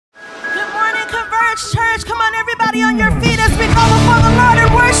church. Come on, everybody on your feet as we go before the Lord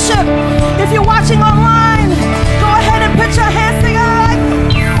and worship. If you're watching online, go ahead and put your hands together.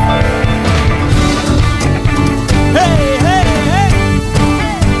 Hey, hey, hey.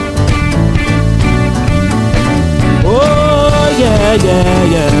 Oh, yeah, yeah,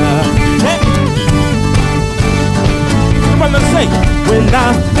 yeah. Hey. Come on, let's sing. When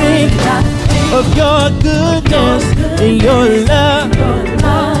I think of your goodness and your love,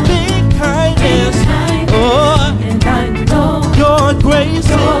 big kindness, oh, and I know your grace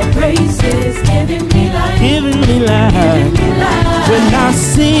is giving me life, giving me life. When I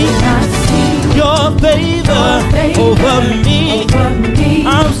see your favor over me,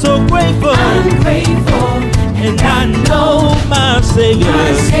 I'm so grateful, and I know my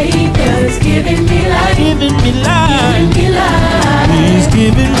Savior's giving me life, giving me life, He's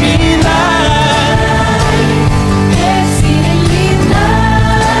giving me life, exceedingly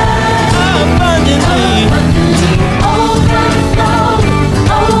life, abundantly, overflow,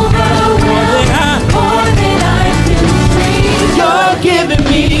 more than I can dream. you're giving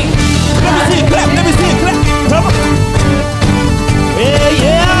me. Let me see it clap, let me see it clap. Come on. Yeah,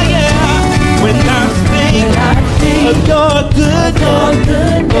 yeah, yeah. When I think of your goodness,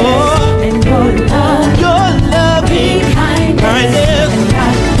 oh, and your loving kindness, and I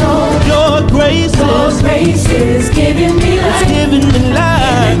know your grace is giving me life, giving me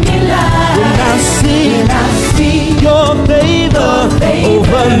life. When I see your favor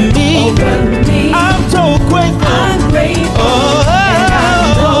over me, I'm so grateful.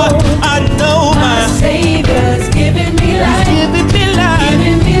 Oh, I know my Savior's giving me life, giving me life.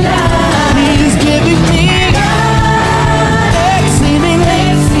 He's giving me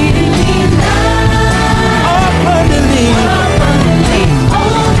exceedingly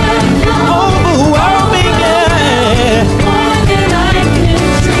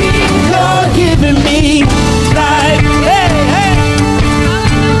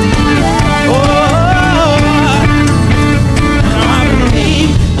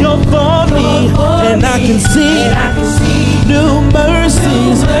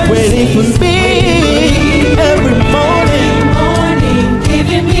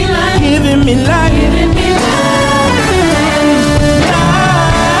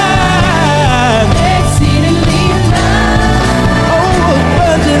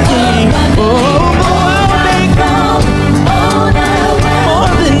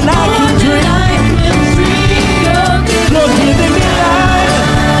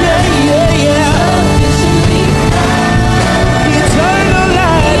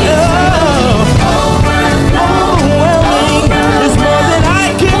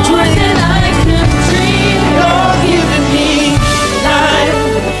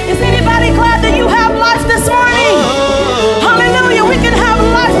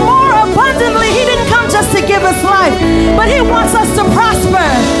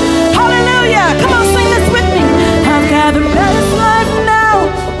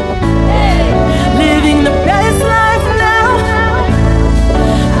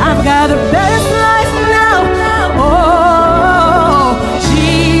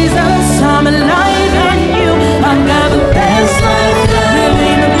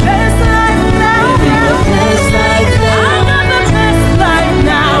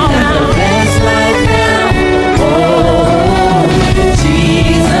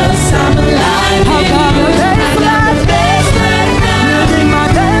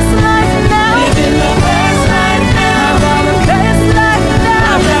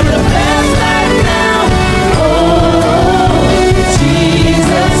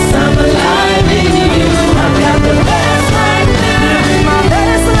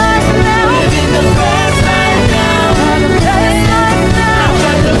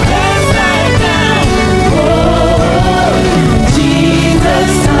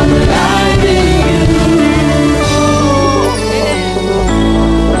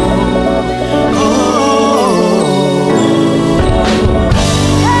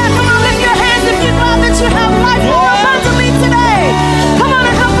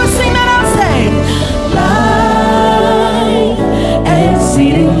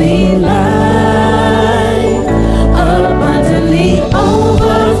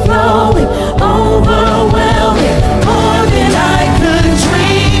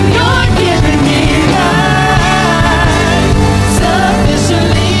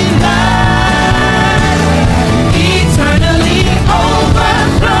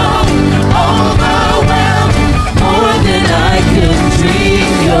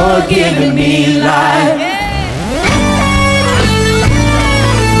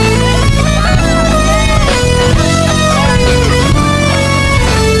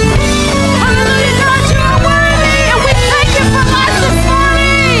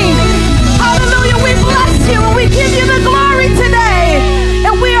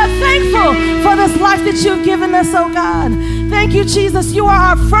Jesus, you are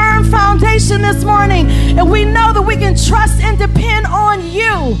our firm foundation this morning, and we know that we can trust and depend on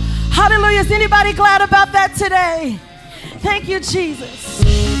you. Hallelujah. Is anybody glad about that today? Thank you, Jesus.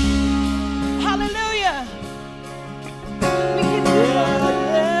 Hallelujah. We give you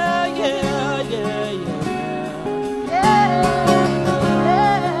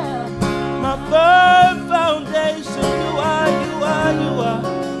my firm foundation, you are.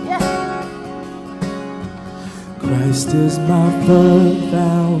 Christ is my firm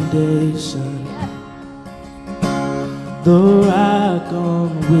foundation, the rock on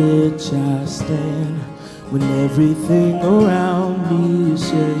which I stand when everything around me is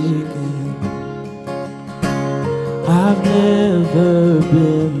shaking. I've never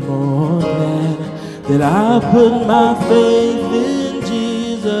been more glad that I put my faith in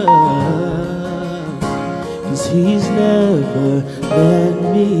Jesus, 'cause he's never let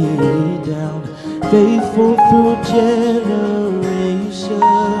me down, faithful through generations.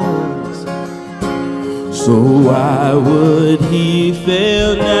 So why would he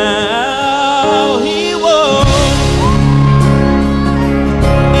fail now? He won't.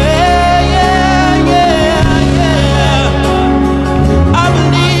 I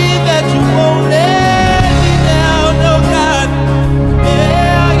believe that you won't let me down, no God.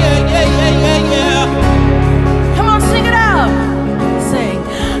 Come on, sing it out. Sing.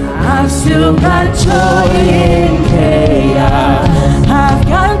 I've still got joy in chaos. I've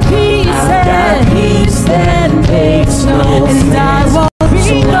got peace that makes no sense. and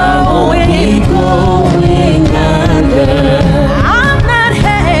I won't be going under. I'm not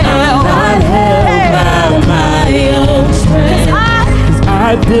held by my own strength. 'Cause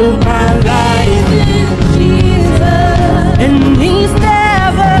I build my life in Jesus, and he's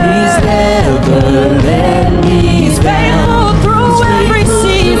never let me he's faithful through every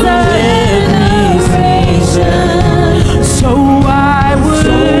season. So why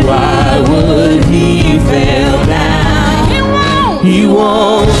would he fail now? he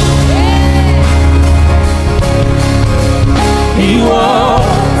won't. He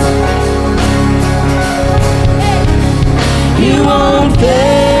won't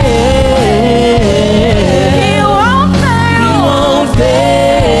fail.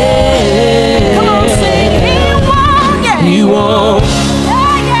 Come on, sing. He won't.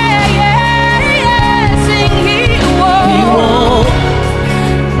 Sing. He won't.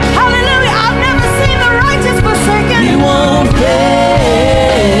 Hallelujah. I've never seen the righteous forsaken. He won't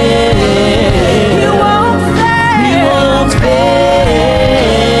fail. He won't fail.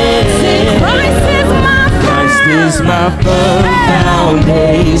 Sing. Christ is my firm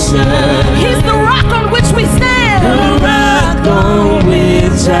foundation, He's the rock on which we stand. the rock on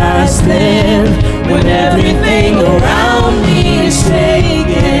which I stand when everything around me is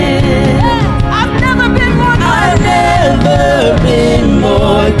shaking. I've never been more glad. I've never been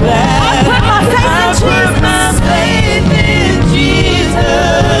more glad. I put my faith in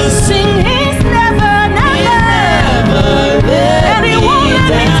Jesus. Sing. He's never and he won't let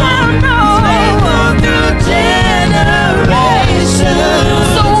me down, no.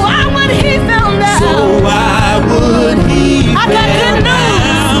 So why would he fail now? I got good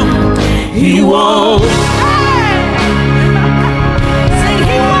news. He won't. Sing.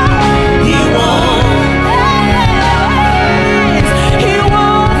 He won't. He won't. He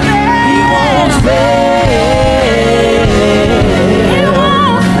won't fail. He won't fail. He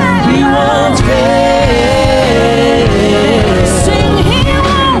won't fail. He won't fail. Sing. He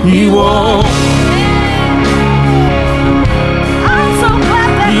won't. He won't. I'm so glad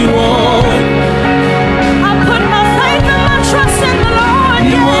that He won't. I put my faith and my trust in the Lord.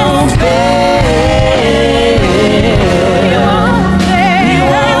 He Yes. won't fail. He won't fail. He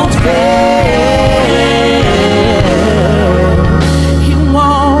won't fail. He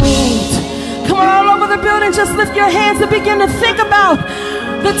won't. Come on, all over the building, just lift your hands and begin to think about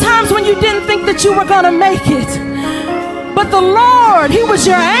the times when you didn't think that you were going to make it. But the Lord, he was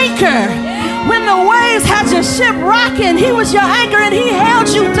your anchor. When the waves had your ship rocking, he was your anchor and he held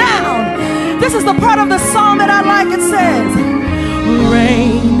you down. This is the part of the song that I like. It says,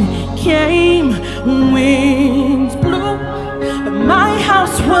 rain came, winds blew, but my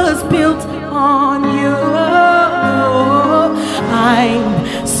house was built on you. I'm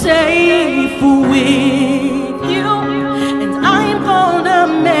safe with you, and I'm gonna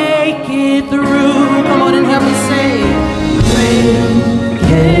make it through. Come on and help me say, wind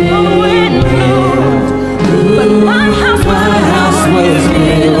came, wind blew, but my house was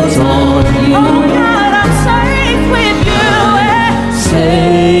built on you. Oh God, I'm safe with you,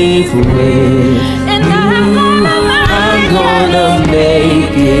 Safe with and I'm gonna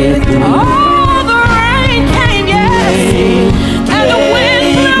make it through. Oh, the rain came, yes, and the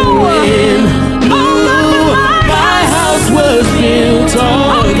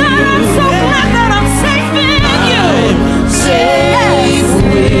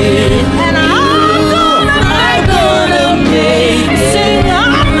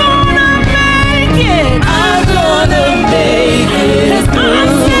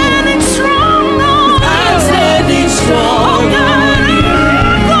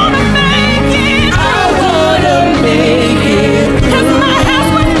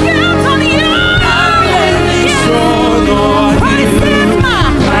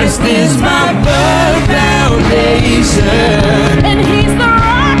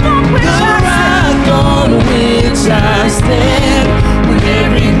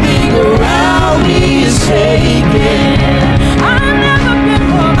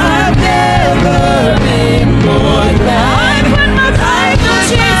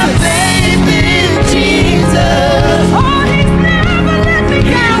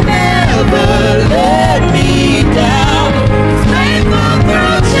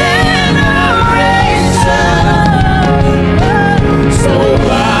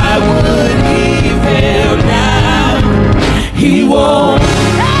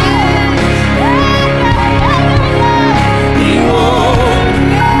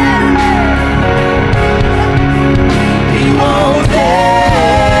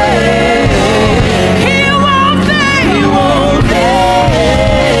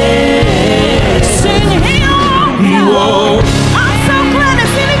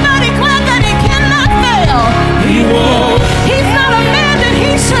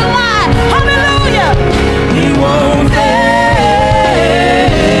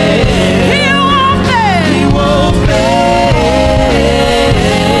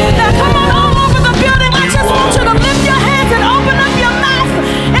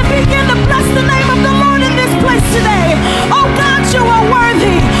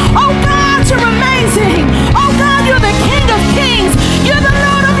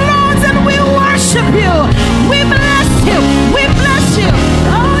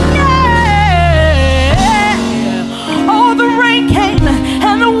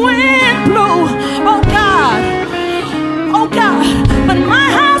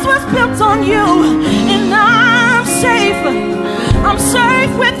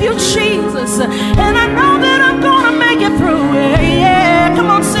and I know that I'm gonna make it through. Yeah, yeah. Come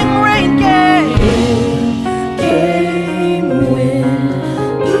on, sing rain came when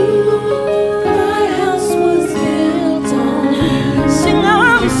my house was built on. Sing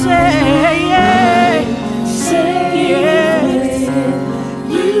on, say yeah, yes.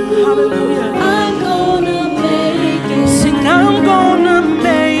 Hallelujah. I'm gonna make it. Sing, I'm gonna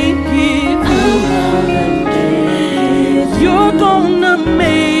make it. You're gonna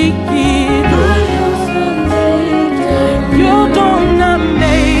make it. You're gonna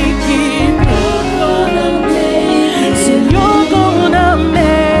make it. So you're gonna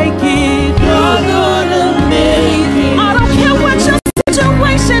make it. You're gonna make it. I don't care what your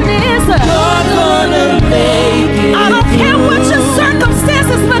situation is. You're gonna make it. I don't care what your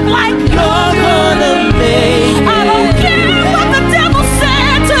circumstances look like. You're gonna make it. I don't care what the devil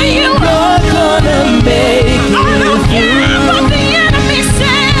said to you. You're gonna make it. I don't care what the enemy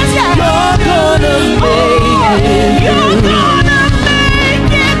says. Yeah. You're gonna make it. You're gonna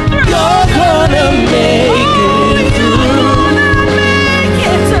make it through. You're gonna make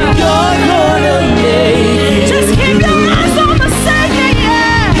it through. You're gonna make it. Just keep your eyes on the Savior,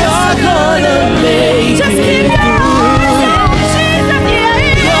 yeah. You're gonna make it. Just keep your eyes on Jesus, yeah.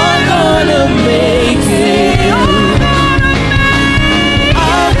 You're gonna make it.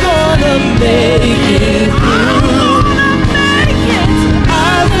 I'm gonna make it. I'm gonna make it.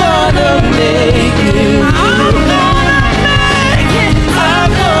 I'm gonna make it. I'm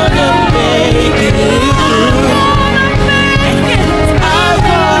gonna make it. I'm gonna make it. I'm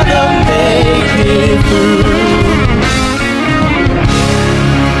gonna make it through.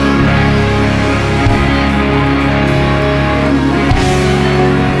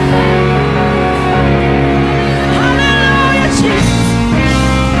 Hallelujah, Jesus.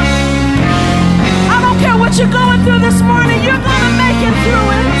 I don't care what you're going through this morning, you're gonna make it through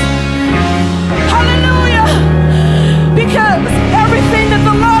it. Hallelujah. Because everything that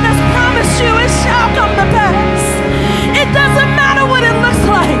the Lord has promised you, it shall come to pass. It doesn't matter what it looks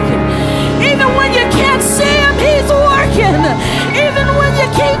like. Even when you can't see him, he's working. Even when you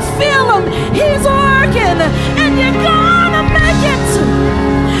can't feel him, he's working. And you're gonna make it.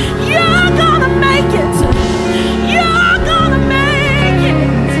 You're gonna make it. You're gonna make it.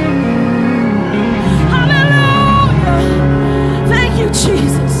 Hallelujah. Thank you,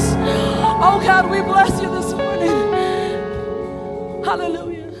 Jesus. Oh God, we bless you this morning.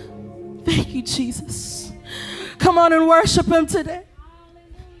 Hallelujah. Thank you, Jesus. Come on and worship him today.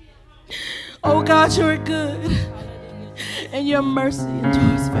 Oh God, you're good. And your mercy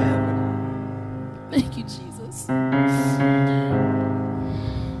endures forever. Thank you, Jesus.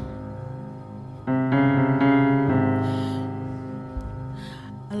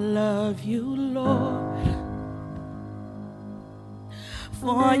 I love you, Lord,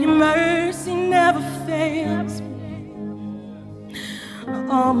 for your mercy never fails me.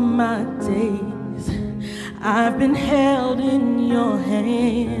 All my days I've been held in your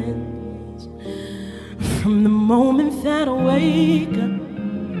hands. From the moment that I wake up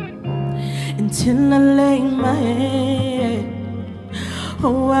until I lay my head,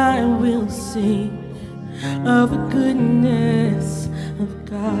 oh, I will sing of the goodness of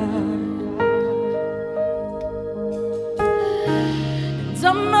God. And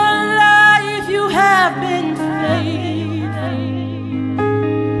all my life you have been faithful.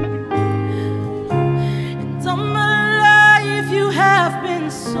 And all my life you have been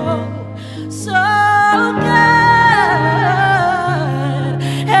so good.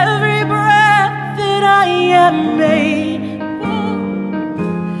 Every breath that I am made,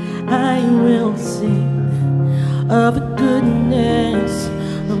 I will sing of the goodness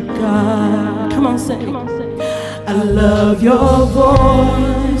of God. Come on, say it. I love your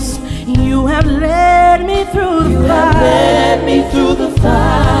voice. You have led me through the fire. Led me through the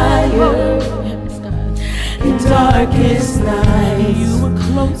fire. In darkest night, you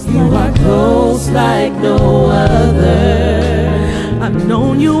are close like no other. I've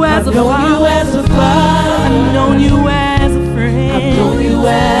known you as a father. I've known you as a friend. I've known you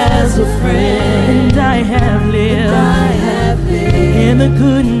as a friend. And I have lived in the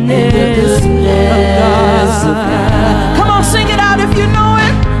goodness of God. Come on, sing it out if you know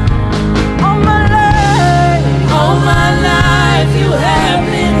it. All my life you have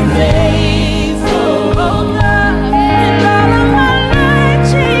been faithful. Oh God, and all of my life,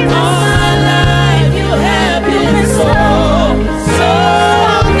 Jesus. All my life you have been so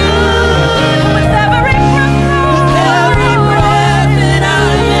good. With every breath that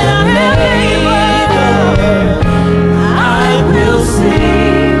I am able, I will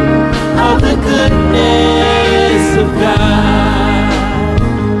sing of the goodness of God.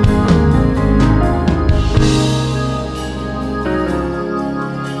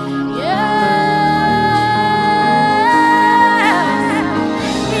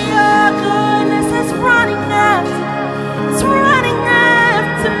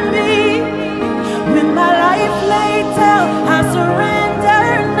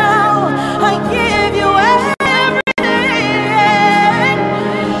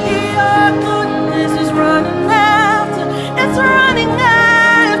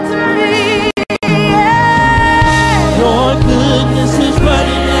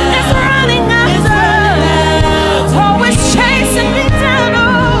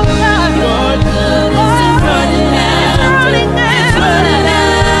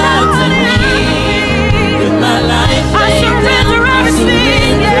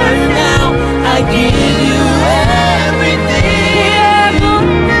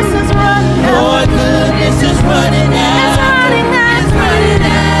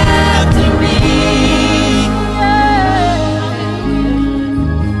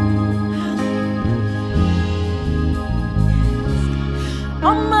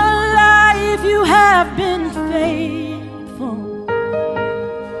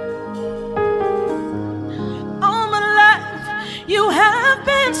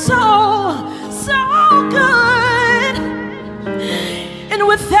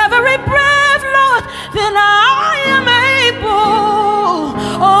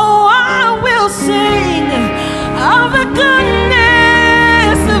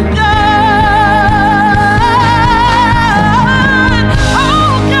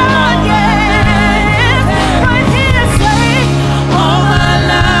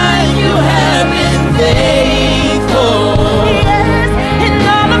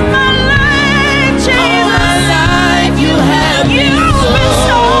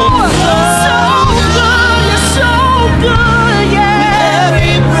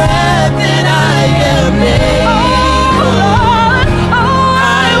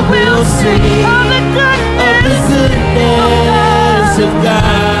 will sing of the goodness of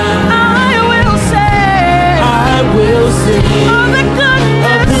God. I will sing I will sing of the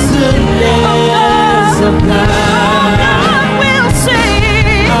goodness of God. I will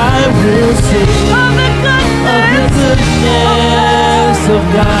sing I will sing of the goodness of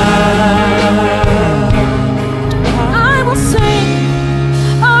God. I will sing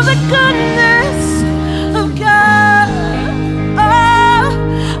of the goodness of God. Oh,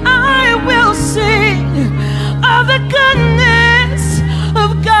 I will sing of the goodness of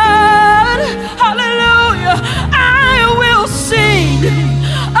God. Hallelujah. I will sing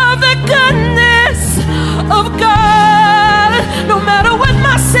of the goodness of God. No matter what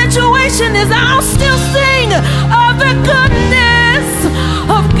my situation is, I'll still sing of the goodness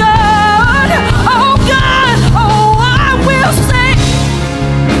of God. Oh God, oh, I will sing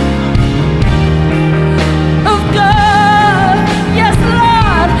of God. Yes,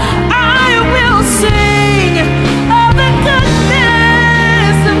 Lord, I will sing of the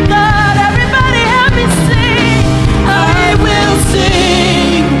goodness of God. Everybody help me sing. I will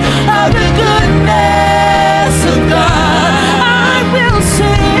sing of the goodness of God. I will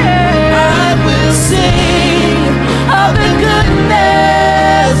sing of the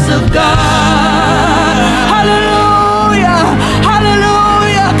goodness of God. Hallelujah,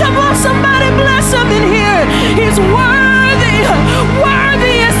 hallelujah. Come on, somebody bless him in here. He's worthy,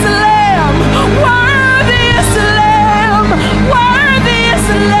 worthy is the Lamb, worthy is the Lamb, worthy is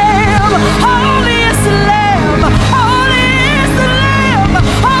the Lamb, holy is the Lamb, holy is the Lamb,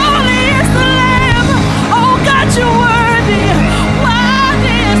 holy is the Lamb. Oh God, you're worthy,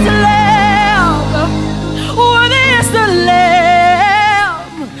 worthy is the Lamb, worthy is the Lamb,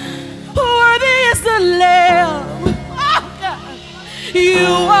 worthy is the Lamb. Oh God, you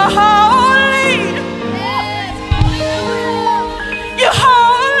are holy, you're holy.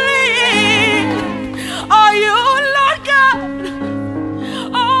 Are you Lord God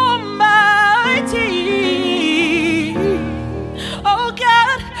Almighty? Oh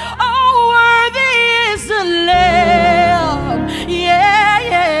God, oh worthy is the Lamb. Yeah,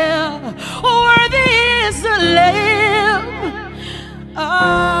 yeah. Worthy is the Lamb. Amen.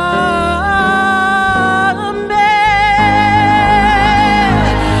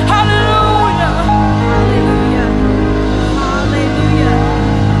 Hallelujah. Hallelujah. Hallelujah.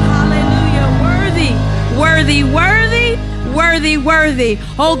 Hallelujah. Worthy.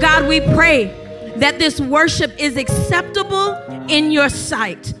 Oh God, we pray that this worship is acceptable in your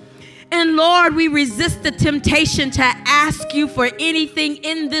sight. And Lord, we resist the temptation to ask you for anything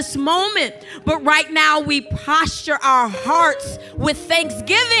in this moment. But right now we posture our hearts with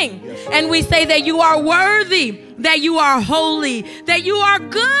thanksgiving. And we say that you are worthy, that you are holy, that you are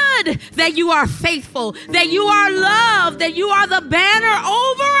good, that you are faithful, that you are love, that you are the banner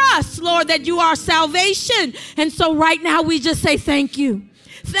over us, Lord, that you are salvation. And so right now we just say thank you.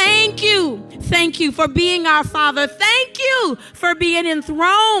 Thank you. Thank you for being our Father. Thank you for being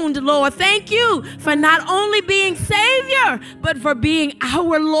enthroned, Lord. Thank you for not only being Savior, but for being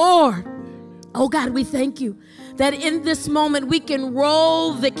our Lord. Oh God, we thank you that in this moment we can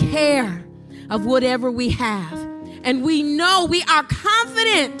roll the care of whatever we have. And we know, we are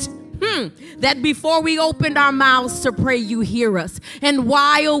confident that before we opened our mouths to pray, you hear us. And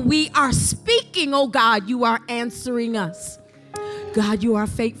while we are speaking, oh God, you are answering us. God, you are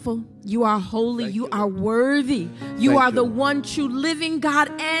faithful. You are holy. You are worthy. You are the one true living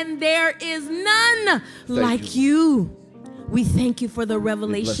God, and there is none like you. We thank you for the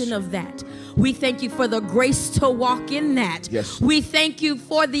revelation of that. We thank you for the grace to walk in that. Yes. We thank you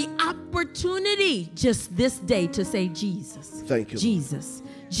for the opportunity just this day to say Jesus. Thank you. Jesus.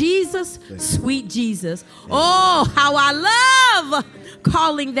 Jesus, sweet Jesus. Oh, how I love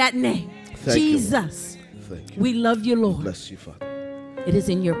calling that name. Jesus. Thank you. We love you, Lord. Bless you, Father. It is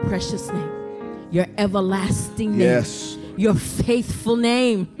in your precious name, your everlasting name, Yes. your faithful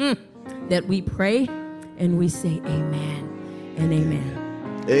name that we pray and we say amen and amen.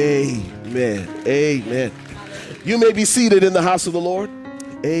 Amen. Amen. You may be seated in the house of the Lord.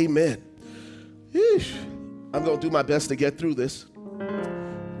 Amen. Eesh. I'm going to do my best to get through this.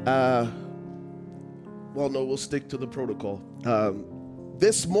 Well, no, we'll stick to the protocol.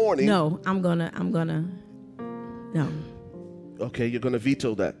 This morning. No, I'm gonna, no. Okay, you're going to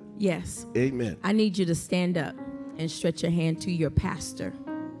veto that. Yes. Amen. I need you to stand up and stretch your hand to your pastor.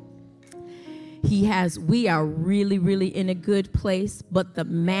 We are really, really in a good place, but the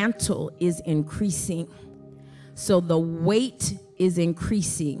mantle is increasing. So the weight is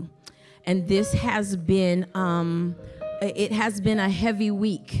increasing. And this has been, it has been a heavy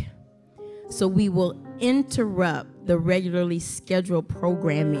week. So we will interrupt the regularly scheduled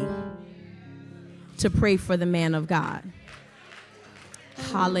programming to pray for the man of God.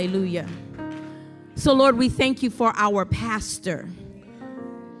 Hallelujah. So, Lord, we thank you for our pastor.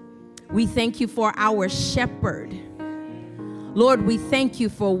 We thank you for our shepherd. Lord, we thank you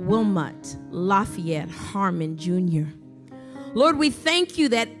for Wilmot Lafayette Harmon Jr. Lord, we thank you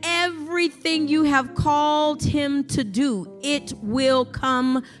that everything you have called him to do, it will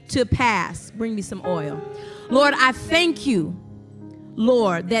come to pass. Bring me some oil. Lord, I thank you,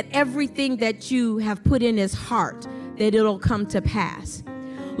 Lord, that everything that you have put in his heart, that it'll come to pass.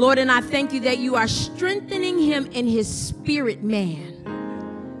 Lord, and I thank you that you are strengthening him in his spirit,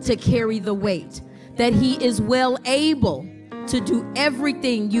 man, to carry the weight, that he is well able to do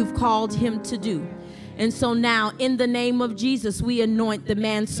everything you've called him to do. And so now, in the name of Jesus, we anoint the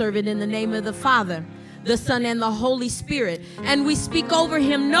manservant in the name of the Father, the Son, and the Holy Spirit. And we speak over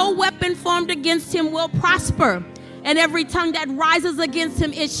him, no weapon formed against him will prosper. And every tongue that rises against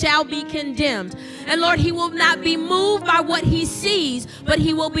him, it shall be condemned. And Lord, he will not be moved by what he sees, but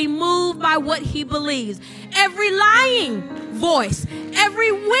he will be moved by what he believes. Every lying voice,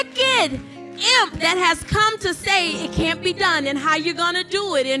 every wicked imp that has come to say it can't be done and how you're going to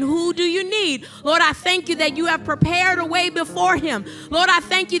do it and who do you need. Lord, I thank you that you have prepared a way before him. Lord, I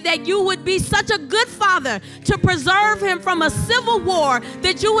thank you that you would be such a good father to preserve him from a civil war,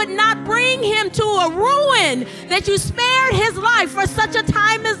 that you would not bring him to a ruin, that you spared his life for such a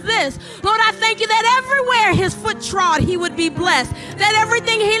time as this. Lord, I thank you that everywhere his foot trod, he would be blessed, that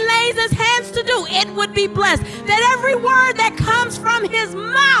everything he lays his hands to do, it would be blessed, that every word that comes from his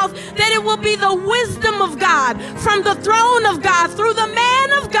mouth, that it will be the wisdom of God, from the throne of God, through the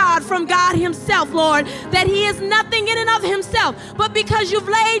man of God, from God himself, Lord, that he is nothing in and of himself, but because you've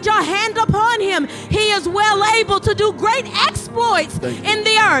laid your hand upon him, he is well able to do great exploits in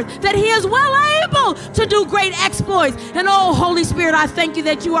the earth, that he is well able to do great exploits. And oh, Holy Spirit, I thank you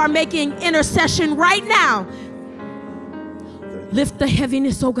that you are making intercession right now. Lift the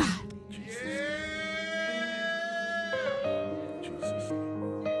heaviness, oh God.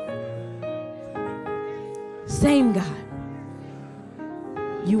 Same God,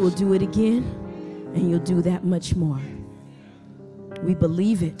 you will do it again, and you'll do that much more. We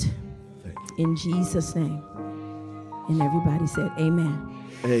believe it in Jesus' name. And everybody said amen.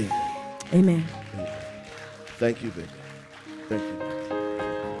 Amen. Amen. Thank you, baby. Thank you.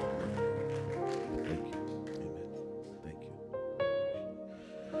 Thank you. Amen.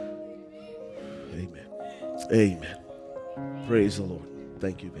 Thank you. Amen. Amen. Praise the Lord.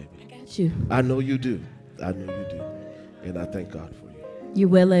 Thank you, baby. I got you. I know you do. I know you do. And I thank God for you. You're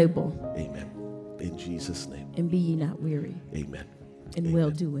well able. Amen. In Jesus' name. And be ye not weary. Amen. In Amen. well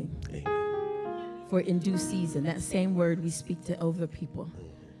doing. Amen. For in due season, that same word we speak to over people.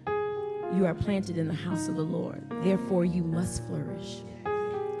 You are planted in the house of the Lord. Therefore, you must flourish.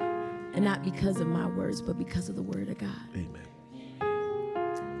 And not because of my words, but because of the word of God. Amen.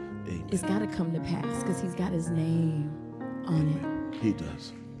 Amen. It's got to come to pass because he's got his name on He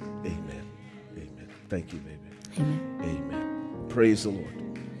does. Amen. Amen. Thank you, baby. Amen. Amen. Praise the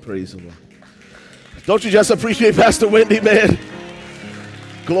Lord. Praise the Lord. Don't you just appreciate Pastor Wendy, man?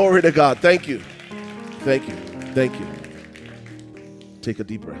 Glory to God. Thank you. Thank you. Thank you. Take a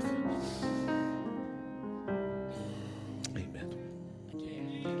deep breath. Amen.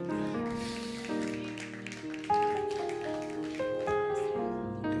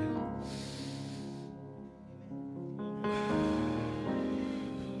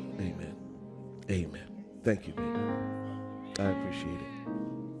 Amen. Amen. Thank you, baby. I appreciate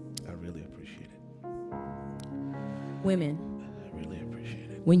it. I really appreciate it. Women, I really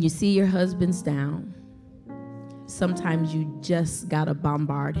appreciate it. when you see your husbands down, sometimes you just gotta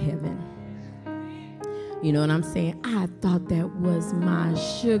bombard heaven. You know what I'm saying? I thought that was my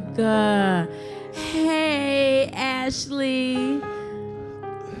sugar. Hey, Ashley.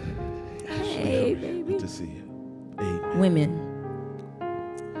 Hey, baby. Good to see you. Amen. Women,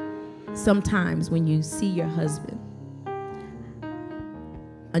 sometimes when you see your husband,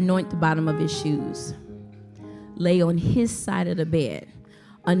 anoint the bottom of his shoes, lay on his side of the bed,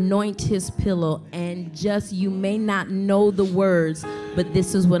 anoint his pillow, and just, you may not know the words, but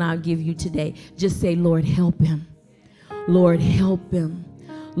this is what I'll give you today. Just say, Lord, help him. Lord, help him.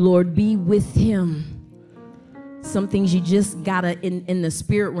 Lord, be with him. Some things you just gotta, in the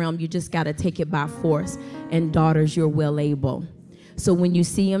spirit realm, you just gotta take it by force. And daughters, you're well able. So when you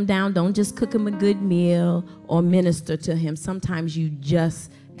see him down, don't just cook him a good meal or minister to him. Sometimes you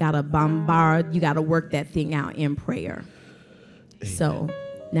just gotta bombard, you gotta work that thing out in prayer. Amen. So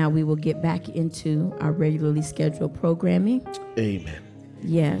now we will get back into our regularly scheduled programming. Amen.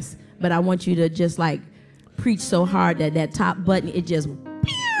 Yes, but I want you to just like preach so hard that that top button, it just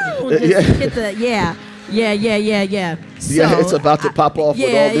Just hit the, yeah. So, Yeah, it's about to pop off with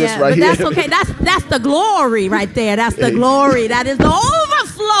all this right but here. that's okay. That's the glory right there. That's the glory. That is the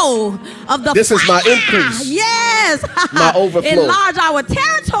overflow of the This is my fire. increase. Yes. My overflow. Enlarge our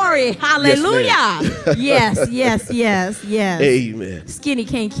territory. Hallelujah. Yes. Amen. Skinny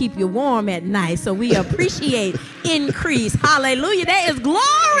can't keep you warm at night, so we appreciate increase. Hallelujah. There is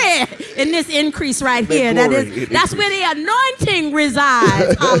glory in this increase right here. That's where the anointing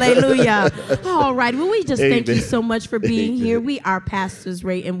resides. Hallelujah. All right. Well, we just thank you so much for being here. We are Pastors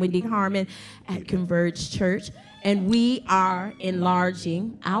Ray and Wendy Harmon at Converge Church, and we are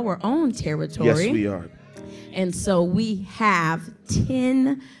enlarging our own territory. Yes, we are. And so we have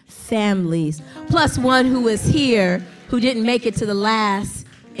 10 families, plus one who is here who didn't make it to the last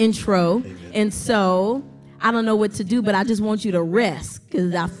intro. Amen. And so I don't know what to do, but I just want you to rest,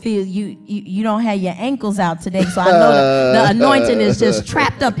 because I feel you don't have your ankles out today. So I know the anointing is just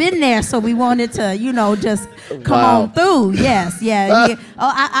trapped up in there. So we wanted to, just come on through. Yes, yeah.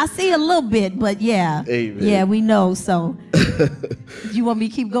 Oh, I see a little bit, but yeah. Amen. Yeah, we know. So you want me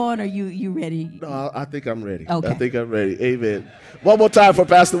to keep going, or you ready? No, I think I'm ready. Okay. I think I'm ready. Amen. One more time for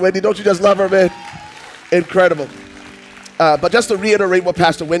Pastor Wendy. Don't you just love her, man? Incredible. But just to reiterate what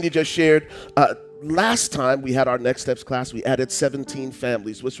Pastor Wendy just shared, last time we had our Next Steps class, we added 17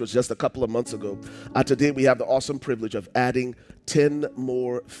 families, which was just a couple of months ago. Today we have the awesome privilege of adding 10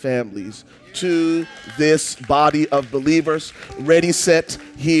 more families to this body of believers. Ready, set,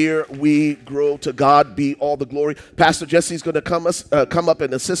 here we grow. To God be all the glory. Pastor Jesse's going to come up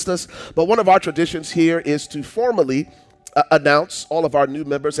and assist us. But one of our traditions here is to formally announce all of our new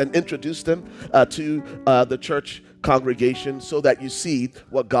members and introduce them to the church congregation, so that you see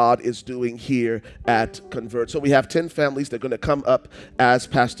what God is doing here at Convert. So we have 10 families. They're going to come up as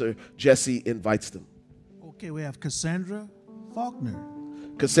Pastor Jesse invites them. Okay, we have Cassandra Faulkner.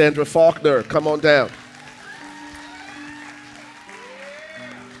 Cassandra Faulkner, come on down.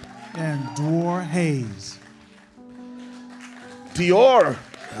 And Dwar Hayes. Dior.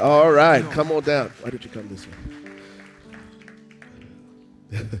 All right, come on down. Why did you come this way?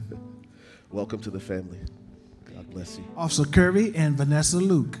 Welcome to the family. God bless you. Officer Kirby and Vanessa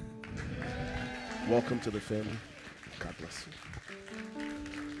Luke. Welcome to the family. God bless you.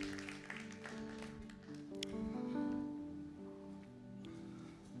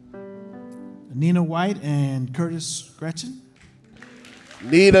 Nina White and Curtis Gretchen.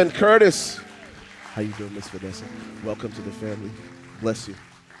 Nina and Curtis. How you doing, Miss Vanessa? Welcome to the family. Bless you.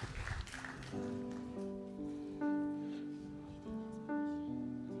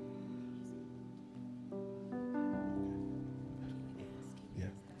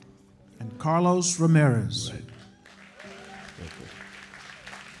 And Carlos Ramirez. Right.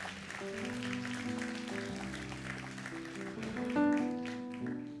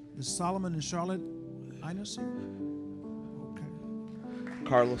 Is Solomon and Charlotte Ines here? Okay.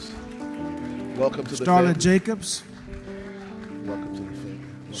 Carlos, welcome to the Starlet family. Jacobs. Welcome to the family.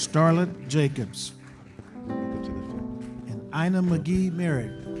 Starlet Jacobs. Welcome to the family. And Ina McGee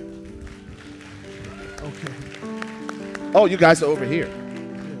Merrick. Okay. Oh, you guys are over here.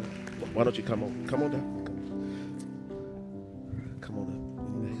 Why don't you come on? Come on down. Come on up.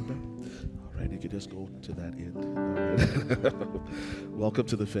 You need a hand up? All right, you can just go to that end. All right. Welcome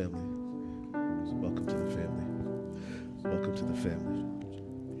to the family. Welcome to the family. Welcome to the family.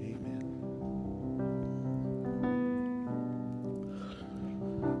 Amen.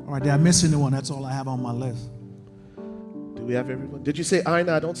 All right, did I miss anyone? That's all I have on my list. Do we have everyone? Did you say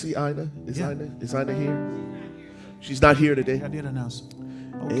Ina? I don't see Ina. Is Yeah. Ina here? She's not here today. I did announce it.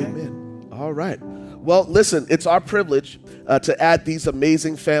 Okay. Amen. All right. Well, listen, it's our privilege to add these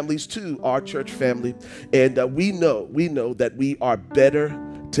amazing families to our church family. And we know that we are better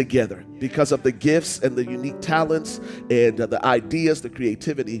together because of the gifts and the unique talents and the ideas, the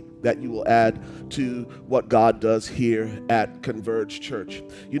creativity that you will add to what God does here at Converge Church.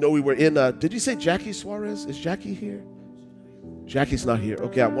 You know, we were in, did you say Jackie Suarez? Is Jackie here? Jackie's not here.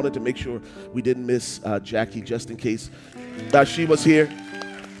 Okay, I wanted to make sure we didn't miss Jackie just in case she was here.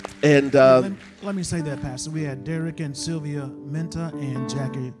 And let me say that, Pastor. We had Derek and Sylvia Menta and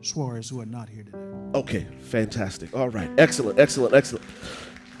Jackie Suarez, who are not here today. Okay, fantastic. All right, excellent.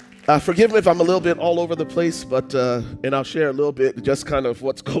 Forgive me if I'm a little bit all over the place, but and I'll share a little bit just kind of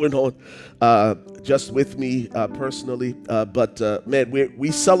what's going on just with me personally. But man,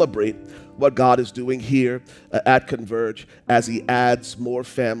 we celebrate what God is doing here at Converge as he adds more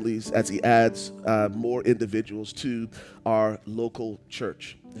families, as he adds more individuals to our local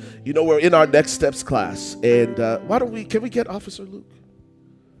church. You know, we're in our Next Steps class, and can we get Officer Luke?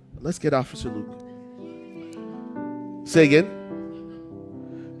 Let's get Officer Luke. Say again.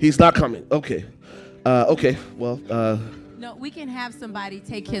 He's not coming. Okay. Okay. Well, No, we can have somebody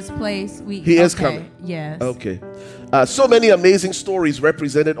take his place. He is coming. Yes. Okay. So many amazing stories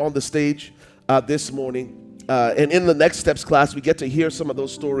represented on the stage this morning. And in the Next Steps class, we get to hear some of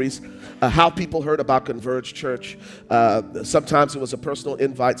those stories, how people heard about Converge Church. Sometimes it was a personal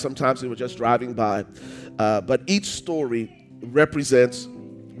invite. Sometimes they were just driving by. But each story represents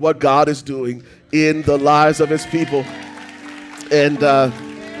what God is doing in the lives of his people. And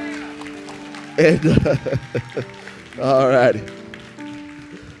all righty.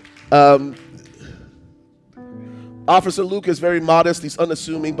 Officer Luke is very modest. He's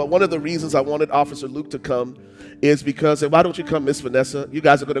unassuming. But one of the reasons I wanted Officer Luke to come is because, and why don't you come, Miss Vanessa? You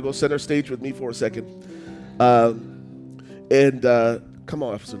guys are going to go center stage with me for a second. Come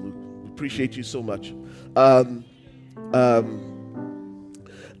on, Officer Luke. Appreciate you so much.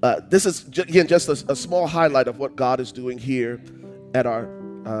 This is, again, just a small highlight of what God is doing here at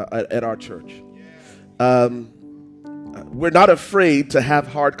our church. We're not afraid to have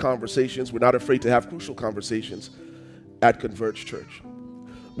hard conversations. We're not afraid to have crucial conversations at Converge Church.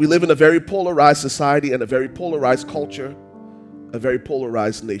 We live in a very polarized society and a very polarized culture, a very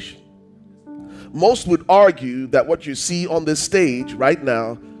polarized nation. Most would argue that what you see on this stage right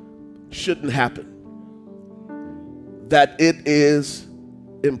now shouldn't happen, that it is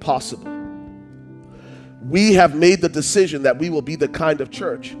impossible. We have made the decision that we will be the kind of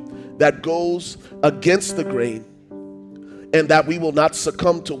church that goes against the grain, and that we will not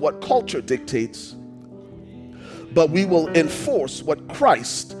succumb to what culture dictates, but we will enforce what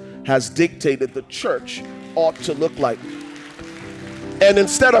Christ has dictated the church ought to look like. And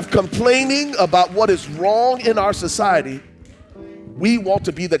instead of complaining about what is wrong in our society, we want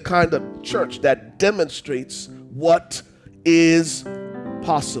to be the kind of church that demonstrates what is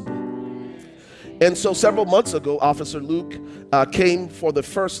possible. And so several months ago, Officer Luke came for the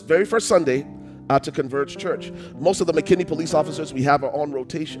very first Sunday to Converge Church. Most of the McKinney police officers we have are on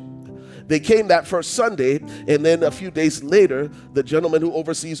rotation. They came that first Sunday, and then a few days later, the gentleman who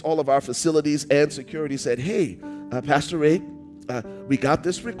oversees all of our facilities and security said, "Hey, Pastor Ray, we got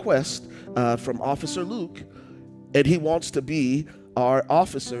this request from Officer Luke, and he wants to be our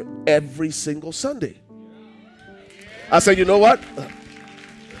officer every single Sunday." I said, "You know what?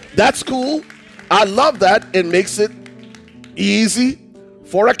 That's cool. I love that. It makes it easy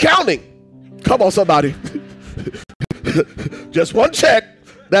for accounting." Come on, somebody. Just one check.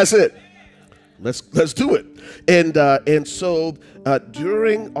 That's it. Let's do it. And so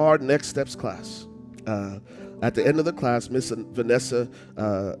during our Next Steps class, at the end of the class, Miss Vanessa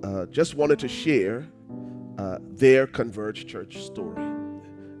just wanted to share their Converge Church story.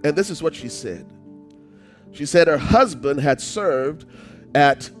 And this is what she said. She said her husband had served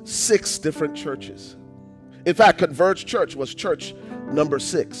at 6 different churches. In fact, Converge Church was church number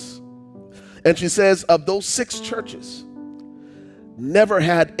 6. And she says of those 6 churches, never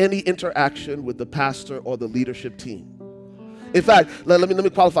had any interaction with the pastor or the leadership team. In fact, let me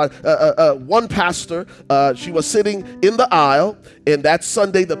qualify. One pastor, she was sitting in the aisle, and that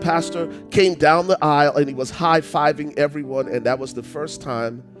Sunday the pastor came down the aisle and he was high-fiving everyone, and that was the first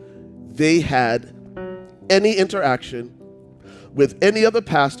time they had any interaction with any of the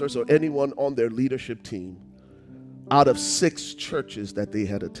pastors or anyone on their leadership team out of 6 churches that they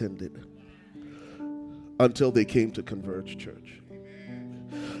had attended until they came to Converge Church.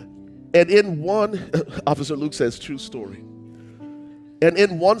 And in one, Officer Luke says, true story. And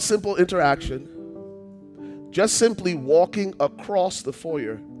in one simple interaction, just simply walking across the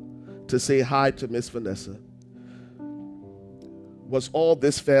foyer to say hi to Miss Vanessa was all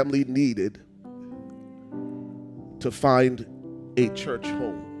this family needed to find a church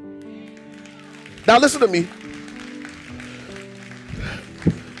home. Now listen to me.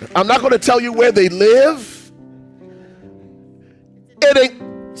 I'm not going to tell you where they live. It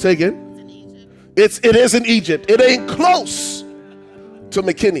ain't, say again. It is in Egypt. It ain't close to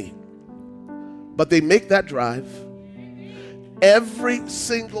McKinney. But they make that drive every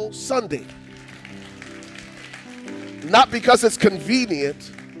single Sunday. Not because it's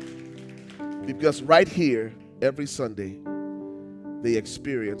convenient, because right here, every Sunday, they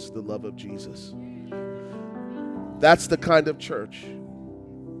experience the love of Jesus. That's the kind of church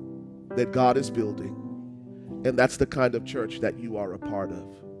that God is building. And that's the kind of church that you are a part of.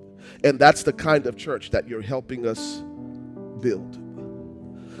 And that's the kind of church that you're helping us build.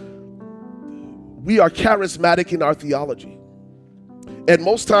 We are charismatic in our theology. And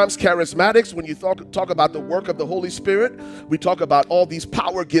most times charismatics, when you talk about the work of the Holy Spirit, we talk about all these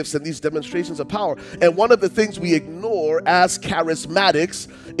power gifts and these demonstrations of power. And one of the things we ignore as charismatics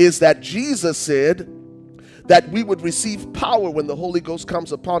is that Jesus said that we would receive power when the Holy Ghost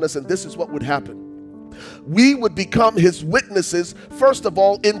comes upon us, and this is what would happen. We would become his witnesses, first of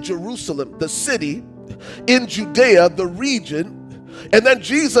all, in Jerusalem, the city, in Judea, the region, and then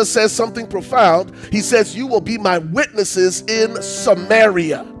Jesus says something profound. He says, you will be my witnesses in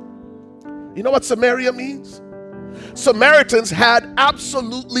Samaria. You know what Samaria means? Samaritans had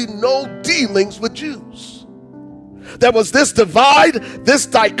absolutely no dealings with Jews. There was this divide, this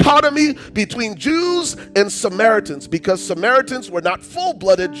dichotomy between Jews and Samaritans, because Samaritans were not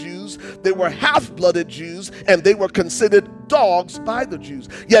full-blooded Jews, they were half-blooded Jews, and they were considered dogs by the Jews.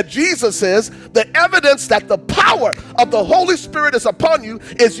 Yet Jesus says the evidence that the power of the Holy Spirit is upon you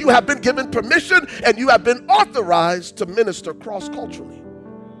is you have been given permission and you have been authorized to minister cross-culturally,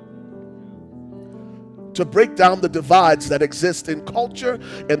 to break down the divides that exist in culture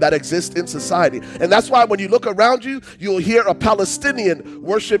and that exist in society. And that's why when you look around you, you'll hear a Palestinian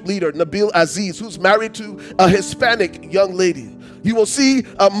worship leader, Nabil Aziz, who's married to a Hispanic young lady. You will see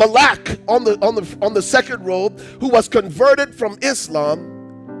Malak on the second row, who was converted from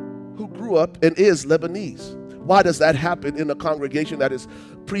Islam, who grew up and is Lebanese. Why does that happen in a congregation that is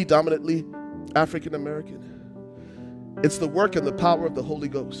predominantly African American? It's the work and the power of the Holy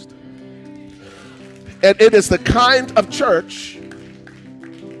Ghost. And it is the kind of church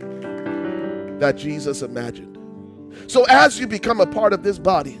that Jesus imagined. So as you become a part of this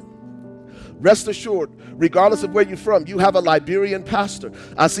body, rest assured, regardless of where you're from, you have a Liberian pastor.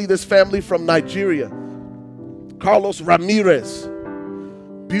 I see this family from Nigeria, Carlos Ramirez.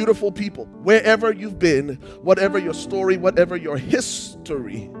 Beautiful people. Wherever you've been, whatever your story, whatever your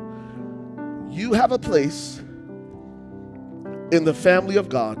history, you have a place in the family of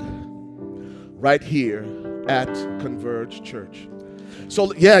God right here at Converge Church.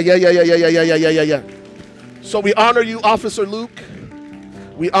 So yeah. So we honor you, Officer Luke.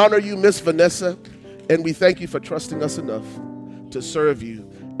 We honor you, Miss Vanessa, and we thank you for trusting us enough to serve you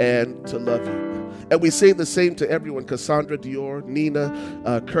and to love you. And we say the same to everyone: Cassandra, Dior,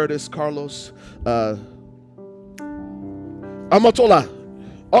 Nina, Curtis, Carlos, Amatola,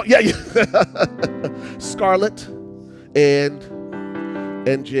 Scarlett,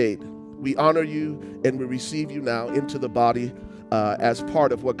 and Jade. We honor you and we receive you now into the body as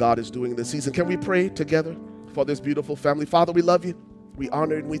part of what God is doing in this season. Can we pray together for this beautiful family? Father, we love you. We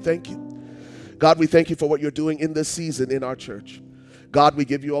honor and we thank you. God, we thank you for what you're doing in this season in our church. God, we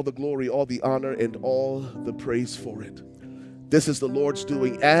give you all the glory, all the honor, and all the praise for it. This is the Lord's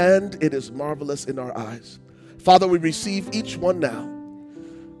doing, and it is marvelous in our eyes. Father, we receive each one now,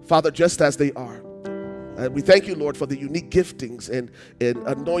 Father, just as they are. And we thank you, Lord, for the unique giftings and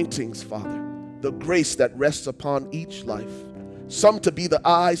anointings, Father, the grace that rests upon each life. Some to be the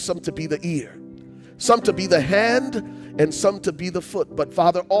eye, some to be the ear, some to be the hand, and some to be the foot. But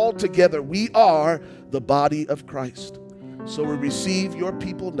Father, all together, we are the body of Christ. So we receive your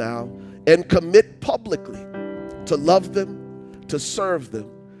people now and commit publicly to love them, to serve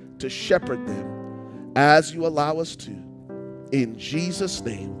them, to shepherd them as you allow us to. In Jesus'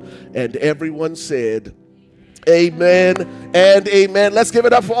 name. And everyone said, amen and amen. Let's give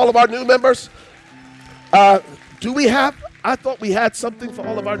it up for all of our new members. Do we have, I thought we had something for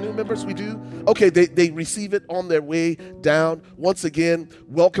all of our new members. We do? Okay, they receive it on their way down. Once again,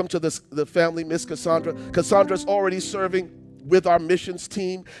 welcome to the family, Miss Cassandra. Cassandra's already serving with our missions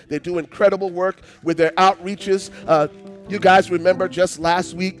team. They do incredible work with their outreaches. You guys remember just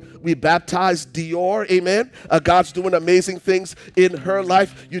last week, we baptized Dior, amen. God's doing amazing things in her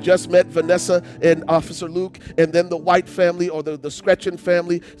life. You just met Vanessa and Officer Luke, and then the White family, or the Scretchen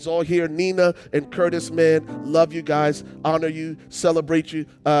family is all here. Nina and Curtis, man, love you guys, honor you, celebrate you.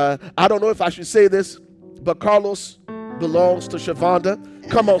 I don't know if I should say this, but Carlos belongs to Shavonda.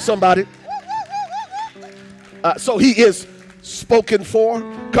 Come on, somebody. So he is spoken for.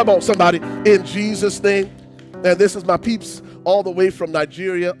 Come on, somebody, in Jesus' name. And this is my peeps all the way from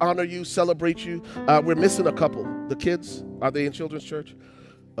Nigeria. Honor you, celebrate you. We're missing a couple. The kids, are they in children's church?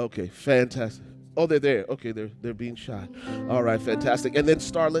 Okay, fantastic. Oh, they're there. Okay, they're being shy. All right, fantastic. And then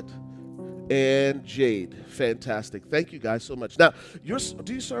Starlet and Jade. Fantastic. Thank you guys so much. Now,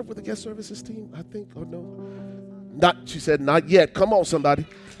 do you serve with the guest services team, I think, or no? Not, she said, not yet. Come on, somebody.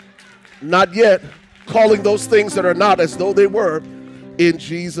 Not yet. Calling those things that are not as though they were. In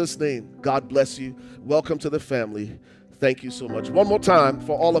Jesus' name, God bless you. Welcome to the family. Thank you so much. One more time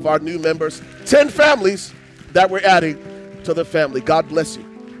for all of our new members. 10 families that we're adding to the family. God bless you.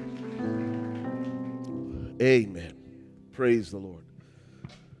 Amen. Praise the Lord.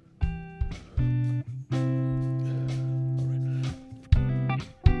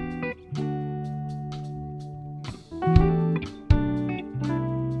 All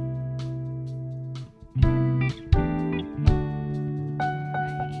right.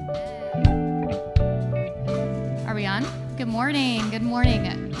 Good morning. Good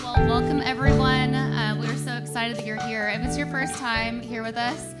morning. Well, welcome everyone. We're so excited that you're here. If it's your first time here with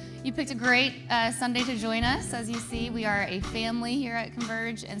us, you picked a great Sunday to join us. As you see, we are a family here at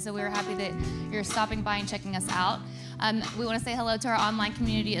Converge, and so we're happy that you're stopping by and checking us out. We want to say hello to our online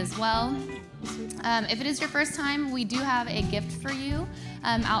community as well. If it is your first time, we do have a gift for you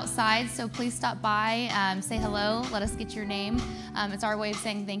outside, so please stop by, say hello, let us get your name. It's our way of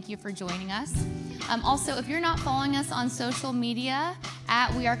saying thank you for joining us. Also, if you're not following us on social media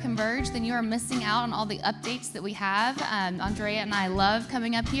at We Are Converge, then you are missing out on all the updates that we have. Andrea and I love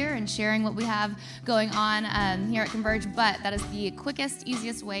coming up here and sharing what we have going on here at Converge, but that is the quickest,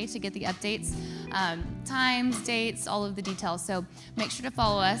 easiest way to get the updates, times, dates, all of the details. So make sure to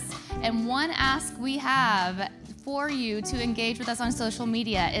follow us. And one ask we have for you to engage with us on social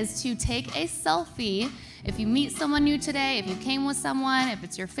media is to take a selfie. If you meet someone new today, if you came with someone, if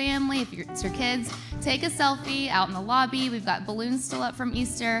it's your family, if it's your kids, take a selfie out in the lobby. We've got balloons still up from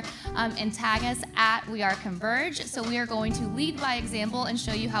Easter, and tag us at We Are Converge. So we are going to lead by example and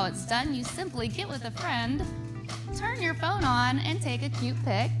show you how it's done. You simply get with a friend, turn your phone on, and take a cute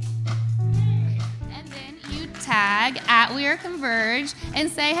pic. And then you tag at We Are Converge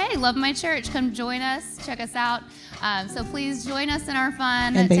and say, hey, love my church. Come join us. Check us out. So please join us in our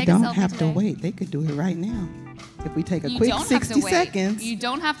fun. And they take don't a selfie have today. to wait. They could do it right now. If we take a You quick don't have 60 to wait. seconds, You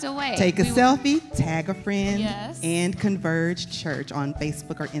don't have to wait. take a selfie, tag a friend, Yes. and Converge Church on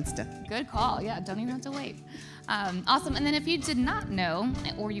Facebook or Insta. Good call. Yeah, don't even have to wait. Awesome. And then if you did not know,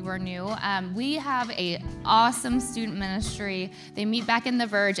 or you were new, we have a awesome student ministry. They meet back in the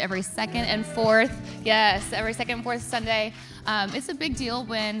Verge every second and fourth. Yes, every second and fourth Sunday. It's a big deal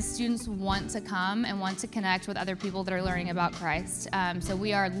when students want to come and want to connect with other people that are learning about Christ. So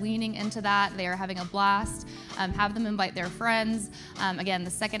we are leaning into that. They are having a blast. Have them invite their friends. Again,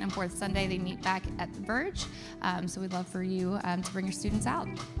 the second and fourth Sunday, they meet back at the Verge. So we'd love for you to bring your students out.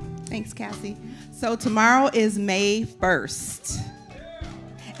 Thanks, Cassie. So tomorrow is May 1st.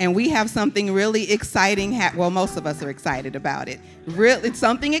 And we have something really exciting. Well, most of us are excited about it. Really,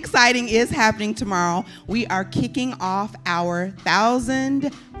 something exciting is happening tomorrow. We are kicking off our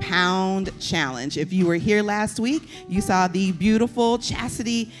 1,000-pound challenge. If you were here last week, you saw the beautiful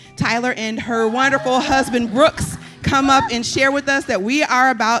Chastity Tyler and her wonderful husband, Brooks, come up and share with us that we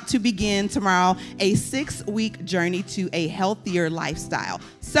are about to begin tomorrow a 6-week journey to a healthier lifestyle.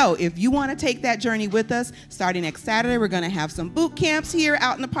 So if you want to take that journey with us, starting next Saturday, we're going to have some boot camps here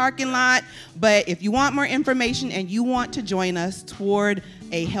out in the parking lot. But if you want more information and you want to join us toward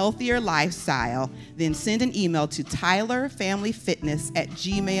a healthier lifestyle, then send an email to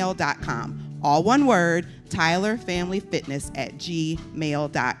tylerfamilyfitness@gmail.com. All one word,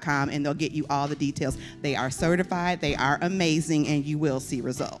 tylerfamilyfitness@gmail.com, and they'll get you all the details. They are certified, they are amazing, and you will see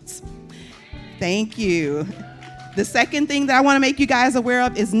results. Thank you. The second thing that I want to make you guys aware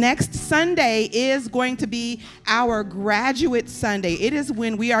of is next Sunday is going to be our Graduate Sunday. It is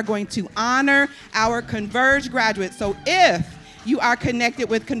when we are going to honor our Converge graduates. So if you are connected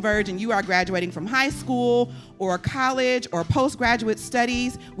with Converge and you are graduating from high school or college or postgraduate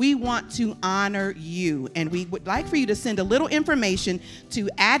studies, we want to honor you. And we would like for you to send a little information to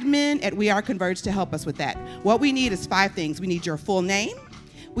admin at We Are Converge to help us with that. What we need is 5 things. We need your full name.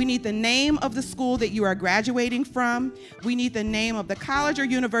 We need the name of the school that you are graduating from. We need the name of the college or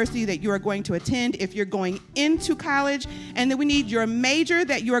university that you are going to attend if you're going into college. And then we need your major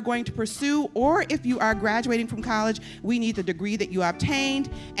that you are going to pursue, or if you are graduating from college, we need the degree that you obtained.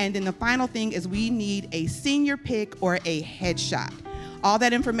 And then the final thing is we need a senior pic or a headshot. All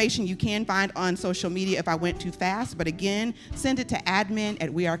that information you can find on social media if I went too fast, but again, send it to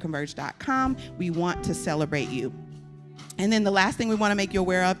admin@weareconverge.com. We want to celebrate you. And then the last thing we want to make you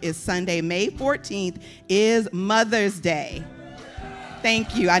aware of is Sunday, May 14th, is Mother's Day.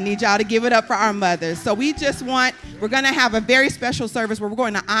 Thank you. I need y'all to give it up for our mothers. So we're going to have a very special service where we're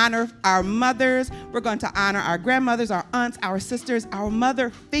going to honor our mothers. We're going to honor our grandmothers, our aunts, our sisters, our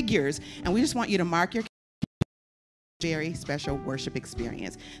mother figures. And we just want you to mark your very special worship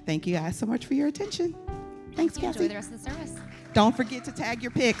experience. Thank you guys so much for your attention. Thanks, Cassie. Enjoy the rest of the service. Don't forget to tag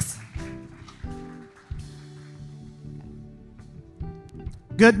your pics.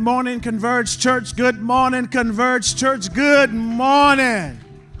 Good morning, Converge Church. Good morning, Converge Church. Good morning.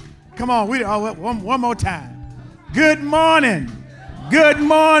 Come on, one more time. Good morning. Good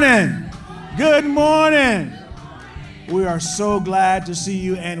morning. Good morning. We are so glad to see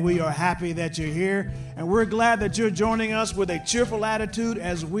you, and we are happy that you're here. And we're glad that you're joining us with a cheerful attitude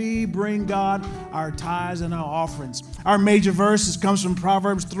as we bring God our tithes and our offerings. Our major verse comes from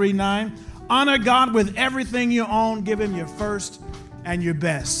Proverbs 3:9. Honor God with everything you own. Give him your first and your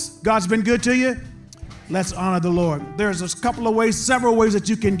best. God's been good to you? Let's honor the Lord. There's a couple of ways, several ways that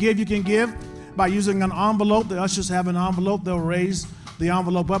you can give. You can give by using an envelope. The ushers have an envelope. They'll raise the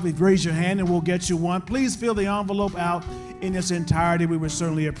envelope up. If you raise your hand and we'll get you one. Please fill the envelope out in its entirety. We would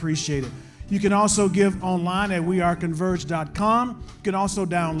certainly appreciate it. You can also give online at weareconverge.com. You can also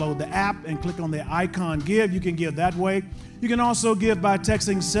download the app and click on the icon Give. You can give that way. You can also give by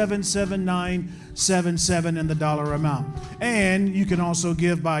texting 77977 and the dollar amount. And you can also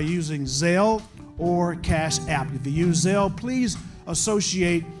give by using Zelle or Cash App. If you use Zelle, please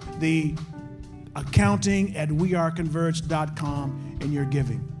associate the accounting at weareconverge.com in your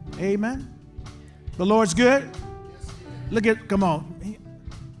giving. Amen. The Lord's good. Come on.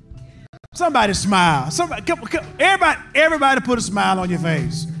 Somebody smile. Come, everybody put a smile on your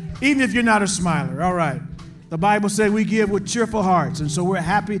face, even if you're not a smiler. All right. The Bible says we give with cheerful hearts, and so we're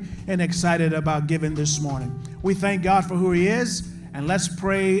happy and excited about giving this morning. We thank God for who He is, and let's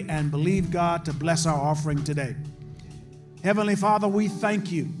pray and believe God to bless our offering today. Heavenly Father, we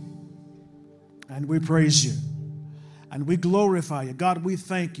thank You, and we praise You, and we glorify You. God, we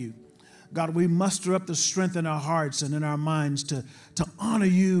thank You. God, we muster up the strength in our hearts and in our minds to honor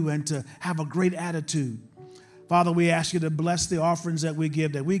You and to have a great attitude. Father, we ask You to bless the offerings that we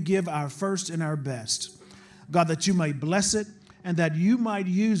give our first and our best. God, that You may bless it and that You might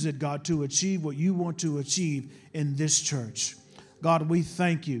use it, God, to achieve what You want to achieve in this church. God, we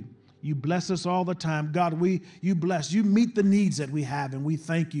thank You. You bless us all the time. God, You bless. You meet the needs that we have, and we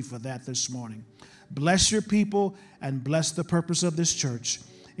thank You for that this morning. Bless Your people and bless the purpose of this church.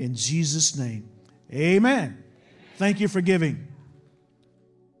 In Jesus' name, amen. Thank you for giving.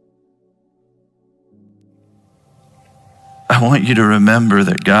 I want you to remember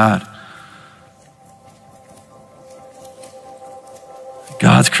that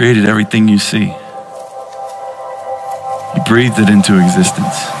God's created everything you see. He breathed it into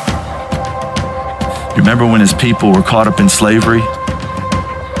existence. You remember when His people were caught up in slavery?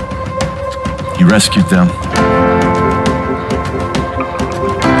 He rescued them.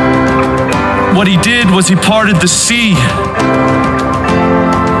 What He did was He parted the sea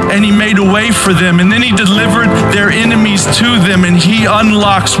and He made a way for them, and then He delivered their enemies to them, and He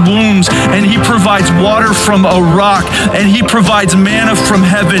unlocks wombs, and He provides water from a rock, and He provides manna from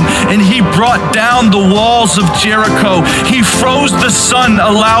heaven, and He brought down the walls of Jericho. He froze the sun,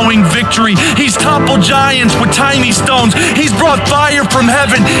 allowing victory. He's toppled giants with tiny stones. He's brought fire from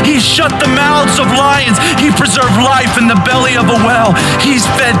heaven. He's shut the mouths of lions. He preserved life in the belly of a well. He's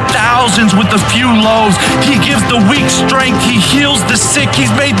fed thousands with a few loaves. He gives the weak strength. He heals the sick.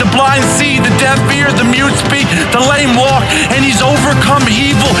 He's made the blind see, the deaf hear, the mute speak, the lame walk, and He's overcome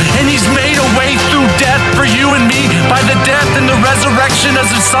evil, and He's made a way through death for you and me by the death and the resurrection of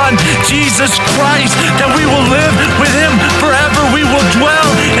His Son, Jesus Christ, that we will live with Him forever. We will dwell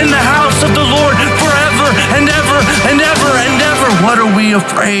in the house of the Lord forever and ever and ever and ever. What are we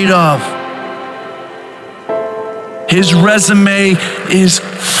afraid of? His resume is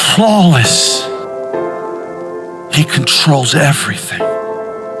flawless. He controls everything.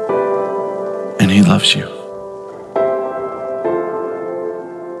 And He loves you.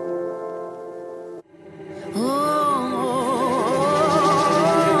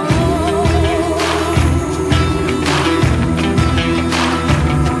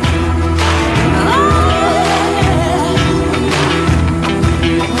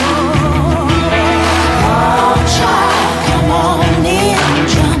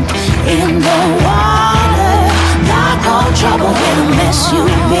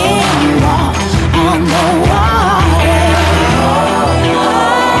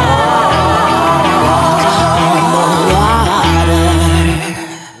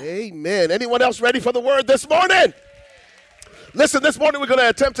 Anyone else ready for the word this morning? Listen, this morning we're going to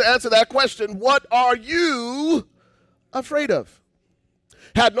attempt to answer that question. What are you afraid of?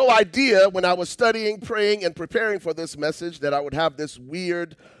 Had no idea when I was studying, praying, and preparing for this message that I would have this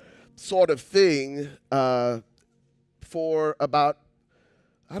weird sort of thing for about,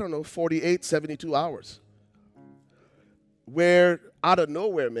 48, 72 hours. Where out of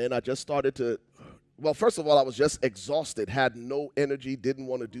nowhere, man, I just started to, well, first of all, I was just exhausted, had no energy, didn't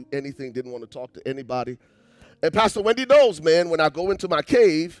want to do anything, didn't want to talk to anybody. And Pastor Wendy knows, man, when I go into my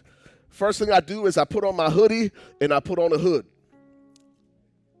cave, first thing I do is I put on my hoodie and I put on a hood.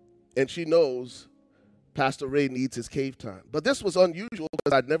 And she knows Pastor Ray needs his cave time. But this was unusual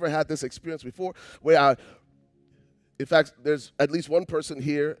because I'd never had this experience before where in fact, there's at least one person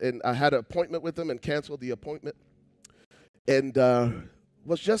here, and I had an appointment with them and canceled the appointment. And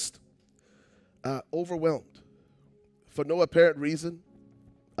was just overwhelmed for no apparent reason,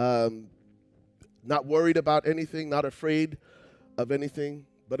 not worried about anything, not afraid of anything,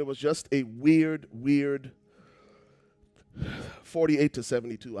 but it was just a weird 48 to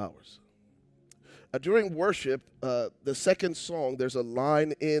 72 hours. During worship, the second song, there's a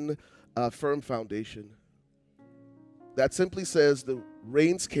line in Firm Foundation that simply says, the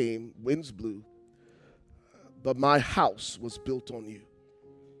rains came, winds blew, but my house was built on you.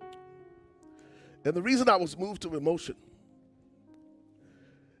 And the reason I was moved to emotion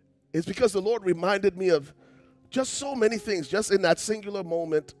is because the Lord reminded me of just so many things, just in that singular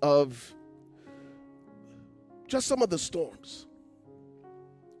moment of just some of the storms.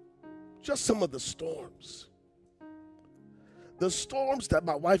 Just some of the storms. The storms that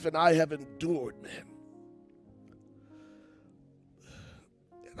my wife and I have endured, man.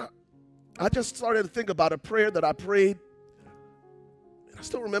 And I just started to think about a prayer that I prayed. And I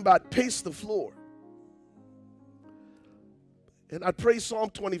still remember I'd pace the floor. And I pray Psalm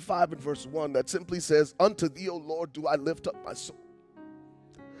 25 and verse 1 that simply says, unto thee, O Lord, do I lift up my soul.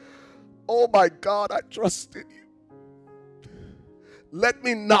 Oh my God, I trust in you. Let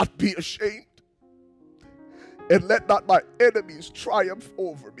me not be ashamed, and let not my enemies triumph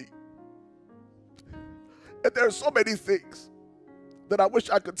over me. And there are so many things that I wish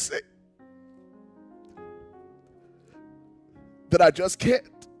I could say that I just can't.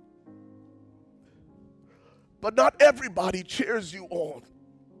 But not everybody cheers you on.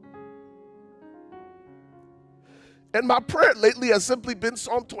 And my prayer lately has simply been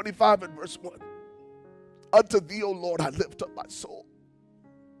Psalm 25 and verse 1. Unto thee, O Lord, I lift up my soul.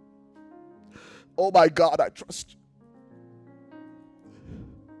 Oh my God, I trust you.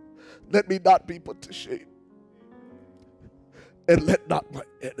 Let me not be put to shame. And let not my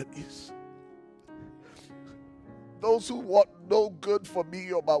enemies, those who want no good for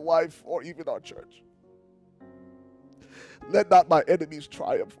me or my wife or even our church, let not my enemies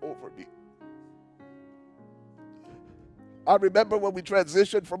triumph over me. I remember when we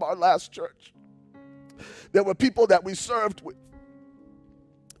transitioned from our last church, there were people that we served with,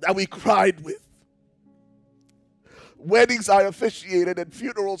 that we cried with. Weddings I officiated and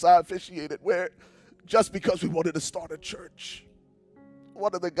funerals I officiated, where just because we wanted to start a church.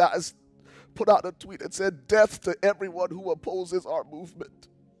 One of the guys put out a tweet and said, death to everyone who opposes our movement.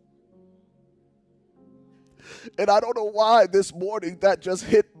 And I don't know why this morning that just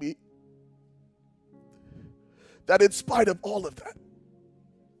hit me. That in spite of all of that,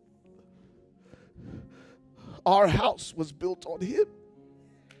 our house was built on him.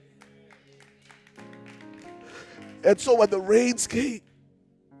 And so when the rains came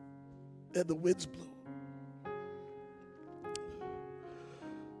and the winds blew,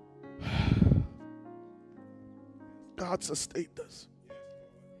 God sustained us.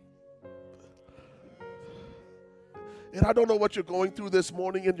 And I don't know what you're going through this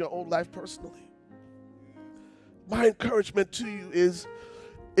morning in your own life personally. My encouragement to you is,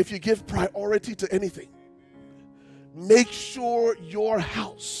 if you give priority to anything, make sure your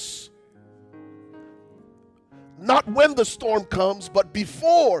house, not when the storm comes, but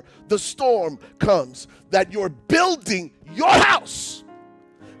before the storm comes, that you're building your house,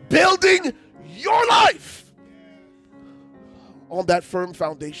 building your life on that firm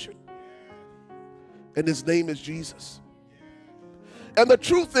foundation. And his name is Jesus. And the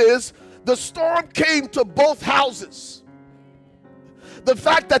truth is, the storm came to both houses. The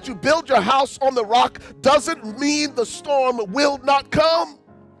fact that you build your house on the rock doesn't mean the storm will not come.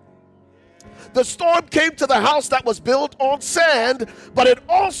 The storm came to the house that was built on sand, but it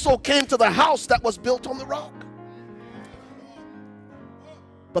also came to the house that was built on the rock.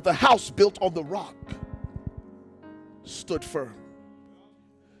 But the house built on the rock stood firm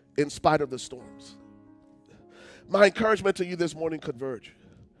in spite of the storms. My encouragement to you this morning, Converge.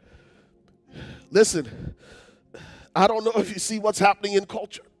 Listen, I don't know if you see what's happening in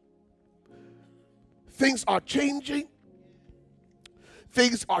culture. Things are changing.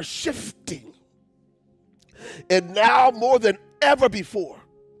 Things are shifting. And now more than ever before,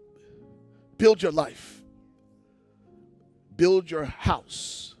 build your life. Build your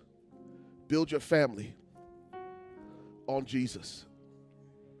house. Build your family on Jesus.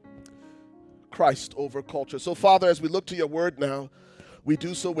 Christ over culture. So, Father, as we look to your word now, we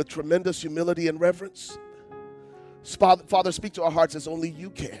do so with tremendous humility and reverence. Father, speak to our hearts as only you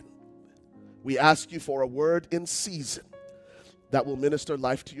can. We ask you for a word in season that will minister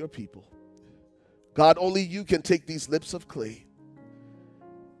life to your people. God, only you can take these lips of clay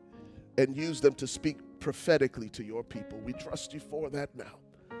and use them to speak prophetically to your people. We trust you for that now,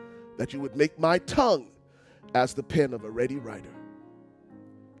 that you would make my tongue as the pen of a ready writer.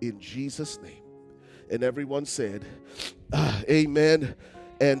 In Jesus' name. And everyone said, amen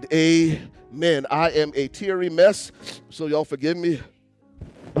and amen. I am a teary mess, so y'all forgive me.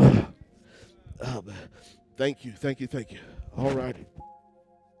 Oh, man. Thank you. All righty.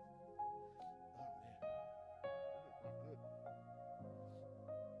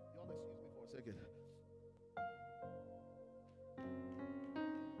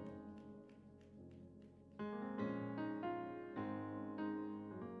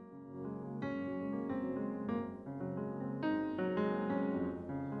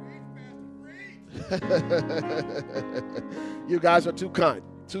 You guys are too kind.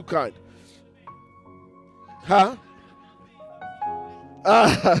 Huh?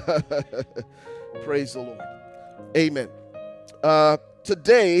 Praise the Lord. Amen.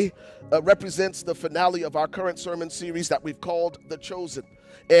 Today represents the finale of our current sermon series that we've called The Chosen.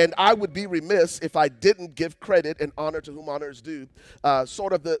 And I would be remiss if I didn't give credit and honor to whom honor is due.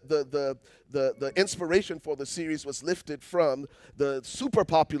 Sort of the inspiration for the series was lifted from the super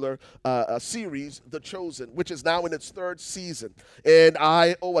popular series, The Chosen, which is now in its third season. And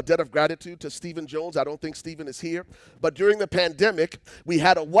I owe a debt of gratitude to Stephen Jones. I don't think Stephen is here. But during the pandemic, we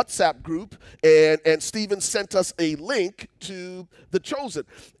had a WhatsApp group, and Stephen sent us a link to The Chosen.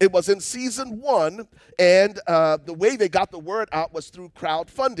 It was in season 1, and the way they got the word out was through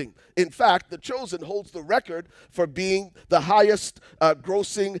crowdfunding. In fact, The Chosen holds the record for being the highest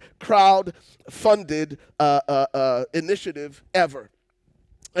grossing crowd-funded initiative ever.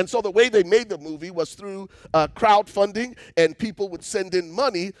 And so the way they made the movie was through crowdfunding, and people would send in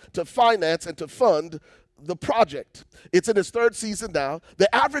money to finance and to fund the project. It's in its third season now.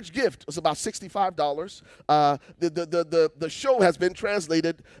 The average gift was about $65. The show has been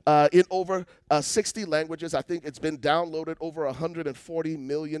translated in over 60 languages. I think it's been downloaded over 140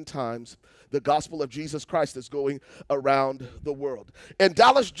 million times. The gospel of Jesus Christ is going around the world. And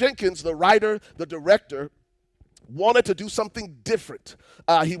Dallas Jenkins, the writer, the director, wanted to do something different.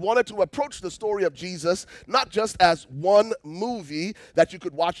 He wanted to approach the story of Jesus not just as one movie that you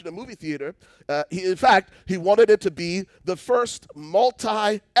could watch in a movie theater. In fact, he wanted it to be the first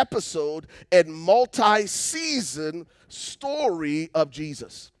multi-episode and multi-season story of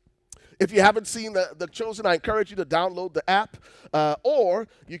Jesus. If you haven't seen The Chosen, I encourage you to download the app, or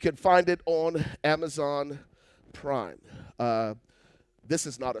you can find it on Amazon Prime. This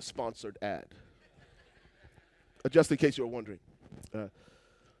is not a sponsored ad. Just in case you're wondering.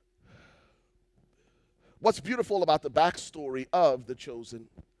 What's beautiful about the backstory of The Chosen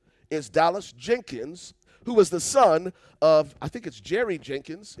is Dallas Jenkins, who was the son of, I think it's Jerry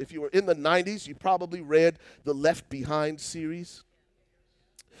Jenkins. If you were in the 90s, you probably read the Left Behind series.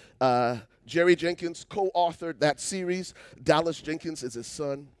 Jerry Jenkins co-authored that series. Dallas Jenkins is his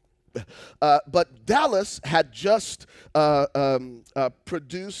son. But Dallas had just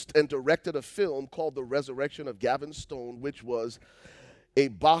produced and directed a film called The Resurrection of Gavin Stone, which was a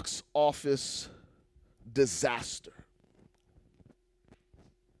box office disaster.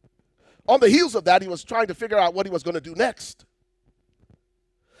 On the heels of that, he was trying to figure out what he was going to do next.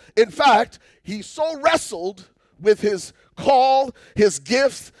 In fact, he so wrestled with his call, his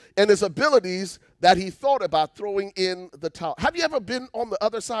gifts, and his abilities that he thought about throwing in the towel. Have you ever been on the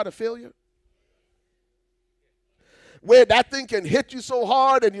other side of failure? Where that thing can hit you so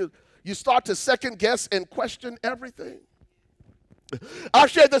hard and you start to second guess and question everything. I've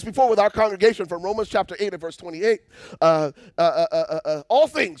shared this before with our congregation from Romans chapter 8 and verse 28. All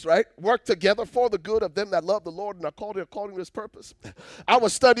things, right, work together for the good of them that love the Lord and are called according to his purpose. I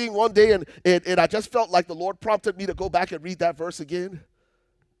was studying one day and I just felt like the Lord prompted me to go back and read that verse again.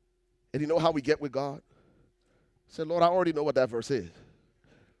 And you know how we get with God? I said, Lord, I already know what that verse is.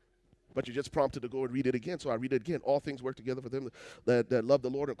 But you just prompted to go and read it again, so I read it again. All things work together for them that love the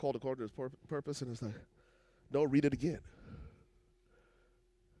Lord and called according to his purpose. And it's like, no, read it again.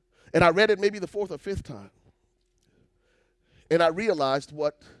 And I read it maybe the fourth or fifth time. And I realized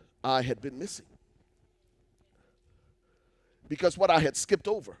what I had been missing. Because what I had skipped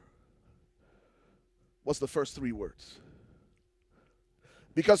over was the first 3 words.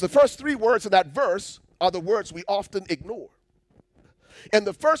 Because the first 3 words in that verse are the words we often ignore. And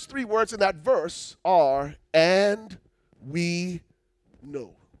the first 3 words in that verse are, and we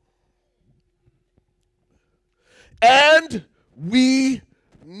know. And we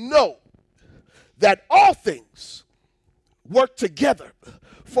know that all things work together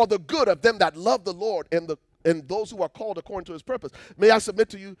for the good of them that love the Lord and those who are called according to his purpose. May I submit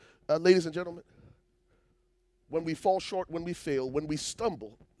to you, ladies and gentlemen, when we fall short, when we fail, when we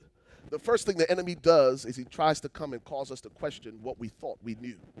stumble, the first thing the enemy does is he tries to come and cause us to question what we thought we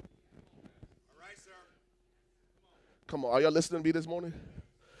knew. All right, sir. Come on, are y'all listening to me this morning?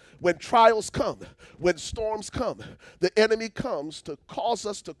 When trials come, when storms come, the enemy comes to cause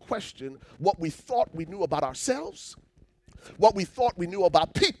us to question what we thought we knew about ourselves, what we thought we knew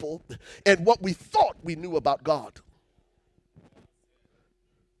about people, and what we thought we knew about God.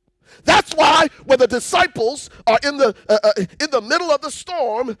 That's why when the disciples are in the middle of the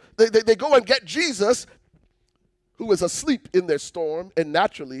storm, they go and get Jesus, who is asleep in their storm, and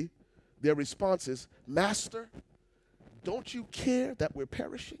naturally their response is, Master, don't you care that we're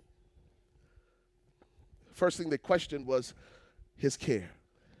perishing? First thing they questioned was his care.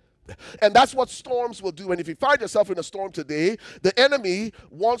 And that's what storms will do. And if you find yourself in a storm today, the enemy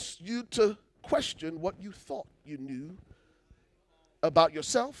wants you to question what you thought you knew about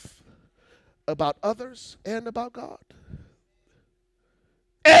yourself, about others, and about God.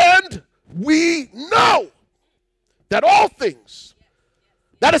 And we know that all things,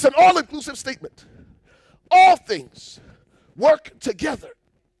 that is an all-inclusive statement, all things work together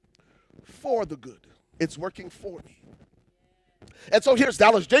for the good. It's working for me. And so here's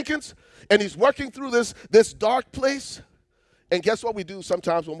Dallas Jenkins, and he's working through this dark place. And guess what we do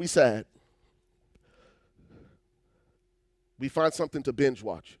sometimes when we're sad? We find something to binge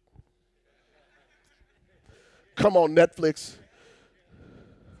watch. Come on, Netflix.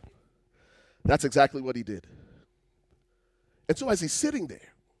 That's exactly what he did. And so as he's sitting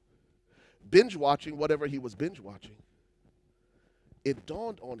there, binge watching whatever he was binge watching, it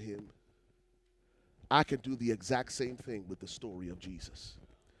dawned on him, I can do the exact same thing with the story of Jesus.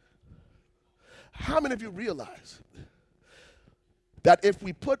 How many of you realize that if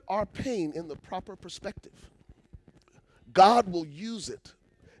we put our pain in the proper perspective, God will use it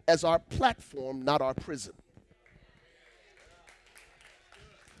as our platform, not our prison?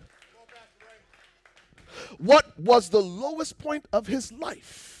 What was the lowest point of his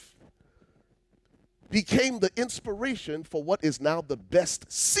life became the inspiration for what is now the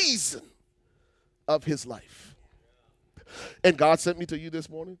best season of his life. And God sent me to you this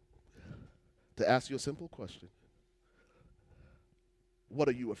morning to ask you a simple question. What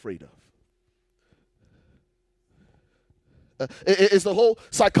are you afraid of? Is the whole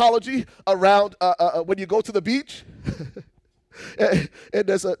psychology around when you go to the beach and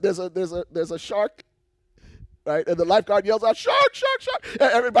there's a shark, right? And the lifeguard yells out, shark, shark, shark.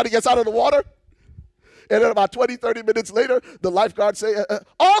 And everybody gets out of the water. And then about 20, 30 minutes later, the lifeguard say,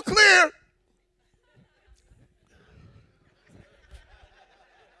 all clear.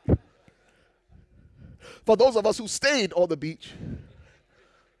 For those of us who stayed on the beach,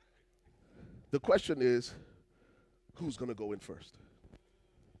 the question is, who's going to go in first?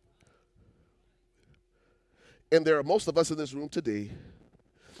 And there are most of us in this room today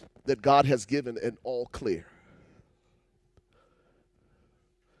that God has given an all clear.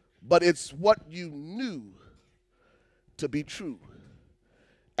 But it's what you knew to be true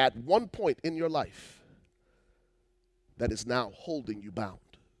at one point in your life that is now holding you bound,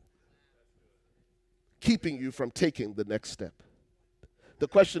 keeping you from taking the next step. The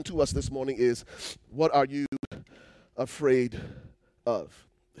question to us this morning is, what are you afraid of?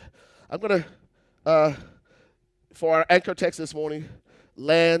 I'm going to, for our anchor text this morning,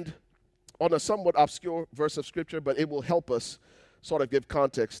 land on a somewhat obscure verse of Scripture, but it will help us sort of give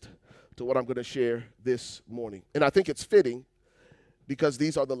context to what I'm going to share this morning. And I think it's fitting because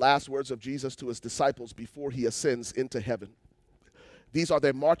these are the last words of Jesus to his disciples before he ascends into heaven. These are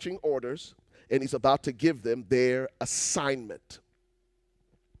their marching orders, and he's about to give them their assignment.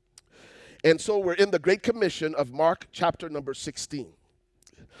 And so we're in the Great Commission of Mark chapter number 16.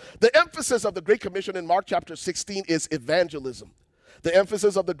 The emphasis of the Great Commission in Mark chapter 16 is evangelism. The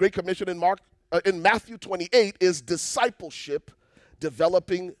emphasis of the Great Commission in Matthew 28 is discipleship,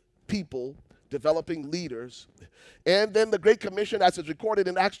 developing people, developing leaders. And then the Great Commission, as is recorded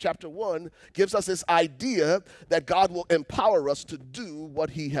in Acts chapter 1, gives us this idea that God will empower us to do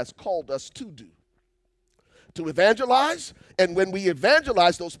what he has called us to do. To evangelize, and when we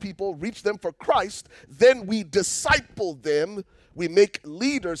evangelize those people, reach them for Christ, then we disciple them, we make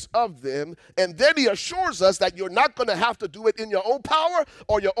leaders of them, and then he assures us that you're not going to have to do it in your own power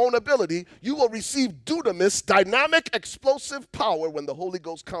or your own ability. You will receive dunamis, dynamic, explosive power when the Holy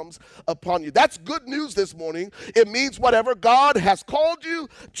Ghost comes upon you. That's good news this morning. It means whatever God has called you,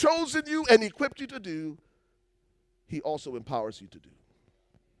 chosen you, and equipped you to do, he also empowers you to do.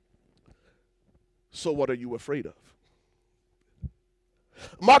 So what are you afraid of?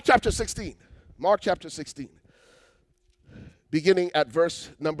 Mark chapter 16. Mark chapter 16. Beginning at verse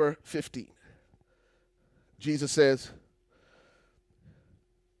number 15. Jesus says,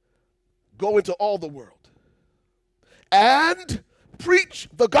 go into all the world and preach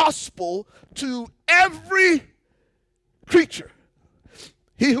the gospel to every creature.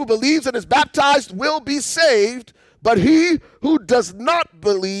 He who believes and is baptized will be saved, but he who does not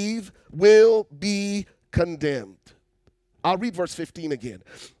believe will be condemned. I'll read verse 15 again.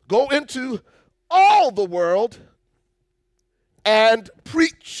 Go into all the world and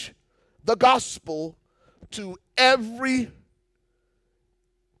preach the gospel to every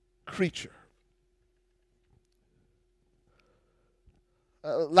creature.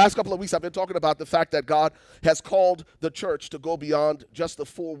 Last couple of weeks, I've been talking about the fact that God has called the church to go beyond just the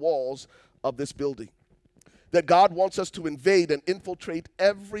four walls of this building. That God wants us to invade and infiltrate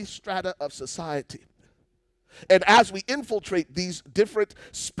every strata of society. And as we infiltrate these different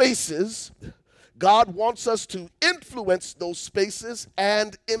spaces, God wants us to influence those spaces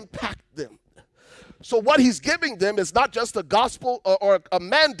and impact them. So what he's giving them is not just a gospel or a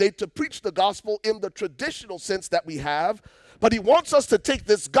mandate to preach the gospel in the traditional sense that we have, but he wants us to take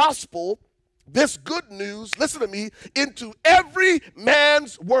this gospel, this good news, listen to me, into every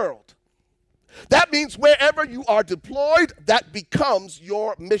man's world. That means wherever you are deployed, that becomes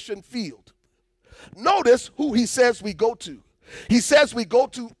your mission field. Notice who he says we go to. He says we go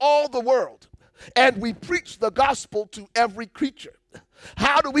to all the world and we preach the gospel to every creature.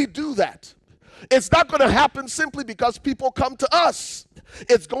 How do we do that? It's not going to happen simply because people come to us.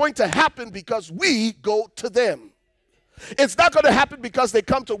 It's going to happen because we go to them. It's not going to happen because they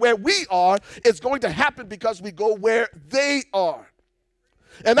come to where we are. It's going to happen because we go where they are.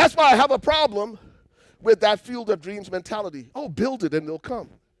 And that's why I have a problem with that field of dreams mentality. Oh, build it and they'll come.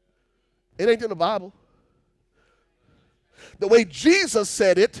 It ain't in the Bible. The way Jesus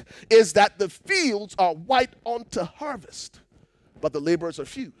said it is that the fields are white unto harvest, but the laborers are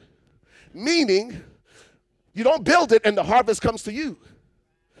few. Meaning, you don't build it and the harvest comes to you.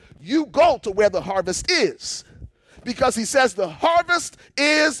 You go to where the harvest is. Because he says the harvest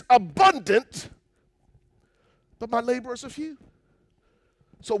is abundant, but my laborers are few.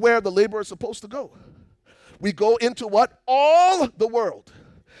 So where are the laborers supposed to go? We go into what? All the world.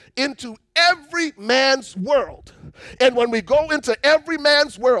 Into every man's world. And when we go into every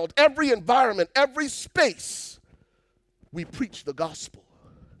man's world, every environment, every space, we preach the gospel.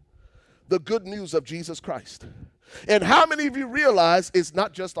 The good news of Jesus Christ. And how many of you realize it's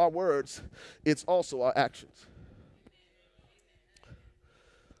not just our words, it's also our actions?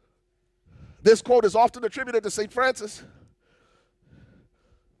 This quote is often attributed to St. Francis,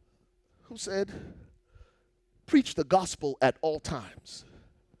 who said, preach the gospel at all times.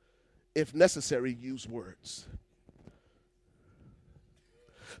 If necessary, use words.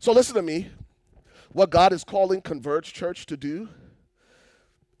 So listen to me. What God is calling Converge Church to do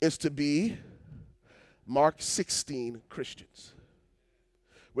is to be Mark 16 Christians.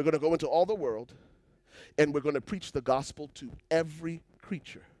 We're going to go into all the world, and we're going to preach the gospel to every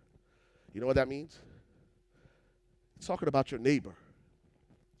creature. You know what that means? It's talking about your neighbor.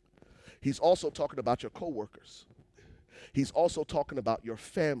 He's also talking about your coworkers. He's also talking about your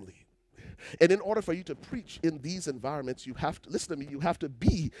family. And in order for you to preach in these environments, you have to, listen to me, you have to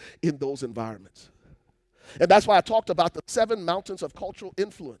be in those environments. And that's why I talked about the 7 mountains of cultural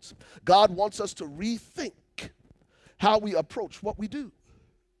influence. God wants us to rethink how we approach what we do.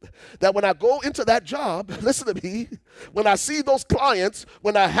 That when I go into that job, listen to me, when I see those clients,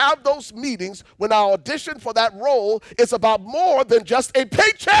 when I have those meetings, when I audition for that role, it's about more than just a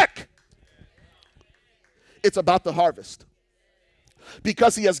paycheck. It's about the harvest.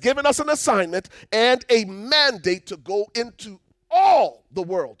 Because he has given us an assignment and a mandate to go into all the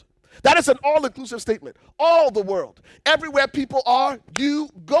world. That is an all-inclusive statement. All the world. Everywhere people are, you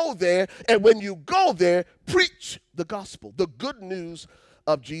go there. And when you go there, preach the gospel, the good news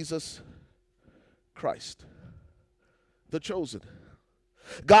of Jesus Christ, the chosen.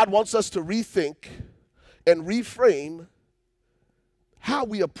 God wants us to rethink and reframe how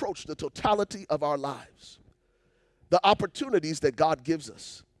we approach the totality of our lives, the opportunities that God gives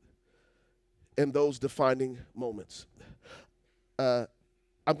us in those defining moments. I'm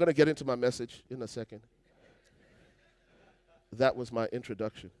going to get into my message in a second. That was my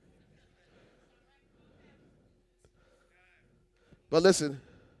introduction. But listen,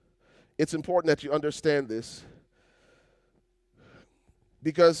 it's important that you understand this,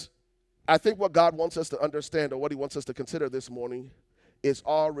 because I think what God wants us to understand, or what he wants us to consider this morning, is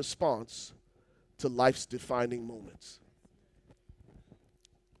our response to life's defining moments.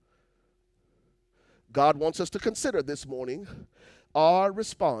 God wants us to consider this morning our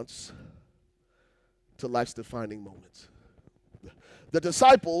response to life's defining moments. The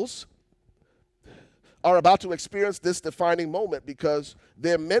disciples are about to experience this defining moment because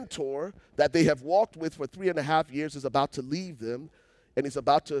their mentor that they have walked with for 3.5 years is about to leave them, and he's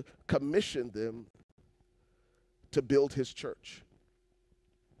about to commission them to build his church.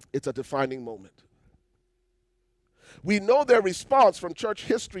 It's a defining moment. We know their response from church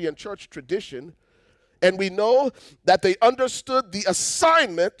history and church tradition And we know that they understood the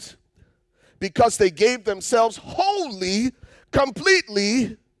assignment because they gave themselves wholly,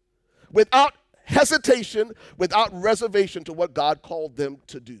 completely, without hesitation, without reservation to what God called them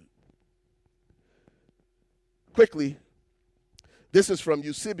to do. Quickly, this is from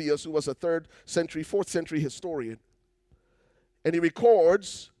Eusebius, who was a 3rd century, 4th century historian. And he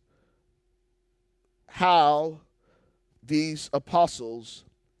records how these apostles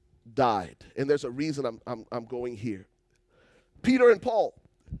died. And there's a reason I'm going here. Peter and Paul.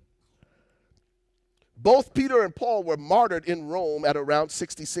 Both Peter and Paul were martyred in Rome at around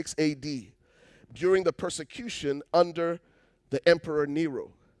 66 AD during the persecution under the Emperor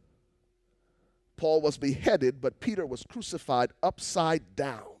Nero. Paul was beheaded, but Peter was crucified upside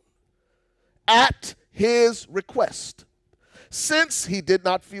down at his request, since he did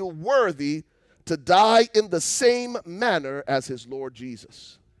not feel worthy to die in the same manner as his Lord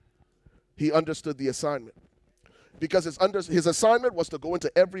Jesus. He understood the assignment, because his assignment was to go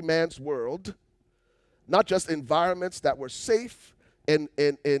into every man's world, not just environments that were safe and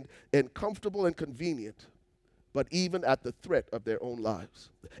comfortable and convenient, but even at the threat of their own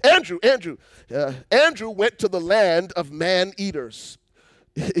lives. Andrew went to the land of man-eaters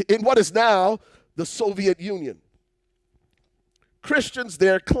in what is now the Soviet Union. Christians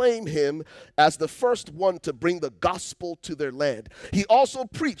there claim him as the first one to bring the gospel to their land. He also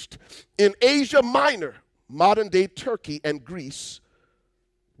preached in Asia Minor, modern-day Turkey and Greece,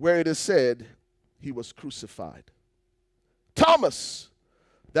 where it is said he was crucified. Thomas,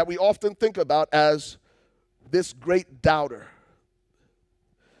 that we often think about as this great doubter.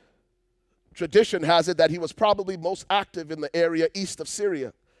 Tradition has it that he was probably most active in the area east of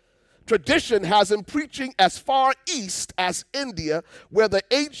Syria. Tradition has him preaching as far east as India, where the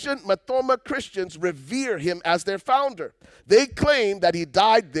ancient Mathoma Christians revere him as their founder. They claim that he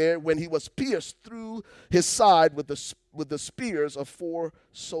died there when he was pierced through his side with the spears of 4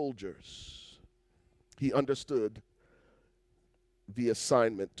 soldiers. He understood the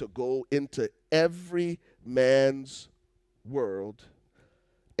assignment to go into every man's world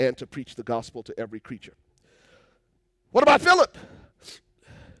and to preach the gospel to every creature. What about Philip?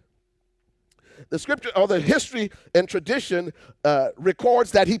 The scripture, or the history and tradition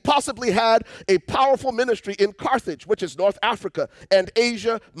records that he possibly had a powerful ministry in Carthage, which is North Africa, and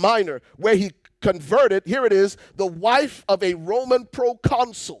Asia Minor, where he converted, here it is, the wife of a Roman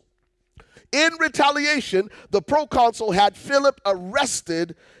proconsul. In retaliation, the proconsul had Philip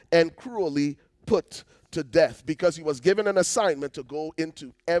arrested and cruelly put to death because he was given an assignment to go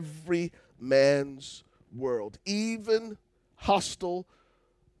into every man's world, even hostile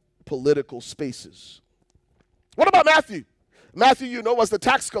political spaces. What about Matthew? Matthew, you know, was the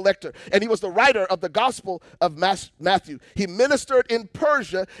tax collector, and he was the writer of the Gospel of Matthew. He ministered in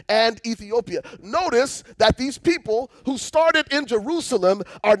Persia and Ethiopia. Notice that these people who started in Jerusalem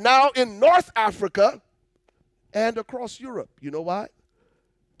are now in North Africa and across Europe. You know why?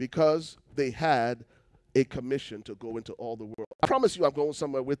 Because they had a commission to go into all the world. I promise you I'm going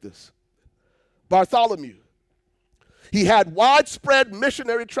somewhere with this. Bartholomew. He had widespread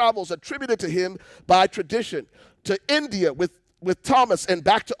missionary travels attributed to him by tradition, to India with Thomas, and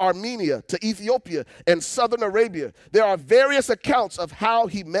back to Armenia, to Ethiopia and southern Arabia. There are various accounts of how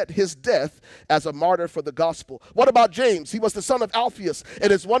he met his death as a martyr for the gospel. What about James? He was the son of Alphaeus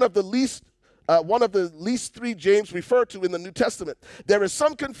and is one of the least 3 James referred to in the New Testament. There is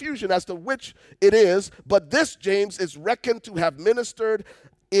some confusion as to which it is, but this James is reckoned to have ministered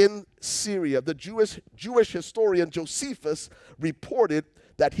in Syria. The Jewish historian Josephus reported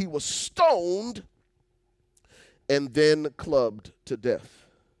that he was stoned and then clubbed to death.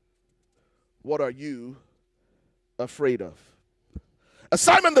 What are you afraid of?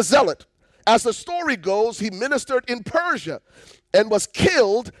 Simon the Zealot, as the story goes, he ministered in Persia and was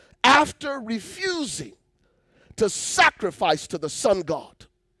killed after refusing to sacrifice to the sun god.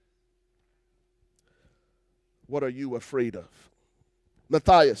 What are you afraid of?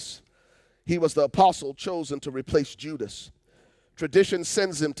 Matthias, he was the apostle chosen to replace Judas. Tradition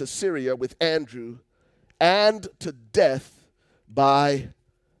sends him to Syria with Andrew and to death by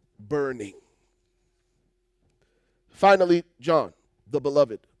burning. Finally, John, the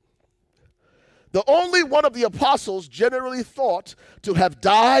beloved. The only one of the apostles generally thought to have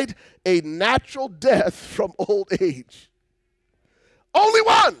died a natural death from old age. Only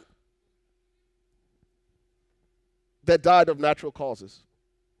one that died of natural causes.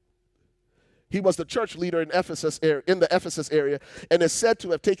 He was the church leader in the Ephesus area, and is said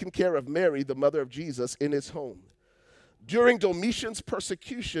to have taken care of Mary, the mother of Jesus, in his home. During Domitian's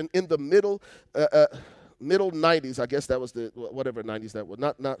persecution in the middle 90s, I guess that was the, whatever 90s that was,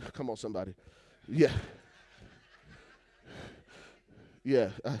 come on somebody. Yeah. Yeah.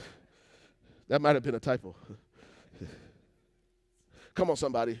 That might have been a typo. Come on,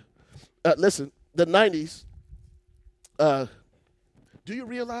 somebody. Listen, the 90s, do you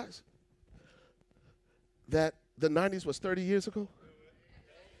realize that the 90s was 30 years ago?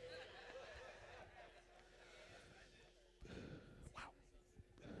 Wow.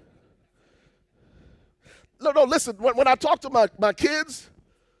 No, listen, when I talk to my kids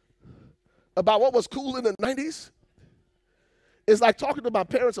about what was cool in the 90s, it's like talking to my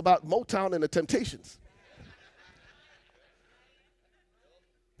parents about Motown and the Temptations.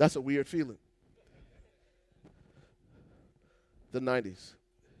 That's a weird feeling. The 90s.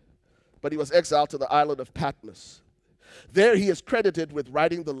 But he was exiled to the island of Patmos. There he is credited with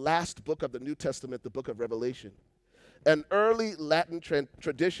writing the last book of the New Testament, the book of Revelation. An early Latin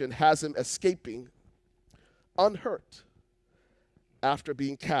tradition has him escaping unhurt after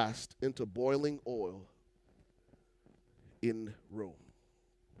being cast into boiling oil in Rome.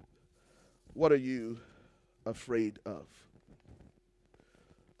 What are you afraid of?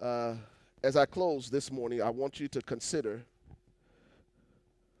 As I close this morning, I want you to consider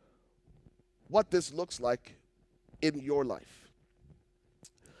what this looks like in your life.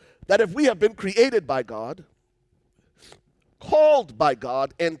 That if we have been created by God, called by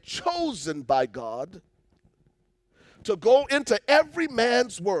God, and chosen by God to go into every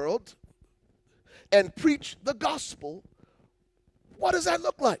man's world and preach the gospel, what does that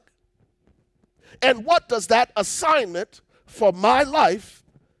look like? And what does that assignment for my life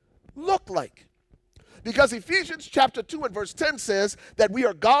look like? Because Ephesians chapter 2 and verse 10 says that we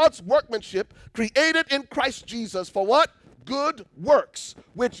are God's workmanship created in Christ Jesus for what? Good works,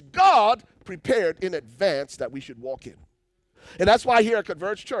 which God prepared in advance that we should walk in. And that's why here at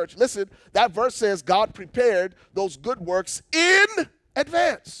Converge Church, listen, that verse says God prepared those good works in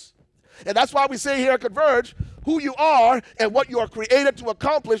advance. And that's why we say here at Converge, who you are and what you are created to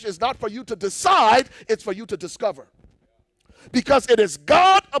accomplish is not for you to decide, it's for you to discover. Because it is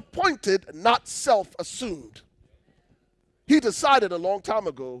God appointed, not self-assumed. He decided a long time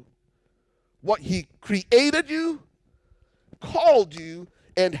ago what he created you, called you,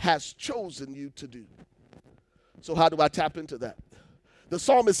 and has chosen you to do. So how do I tap into that? The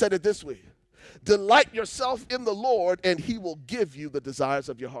psalmist said it this way: delight yourself in the Lord, and he will give you the desires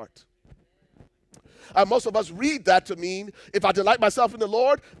of your heart. Most of us read that to mean if I delight myself in the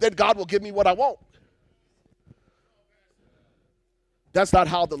Lord, then God will give me what I want. That's not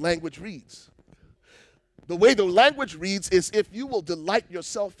how the language reads. The way the language reads is if you will delight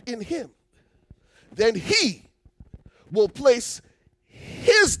yourself in him, then he will place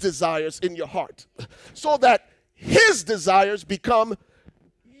his desires in your heart so that his desires become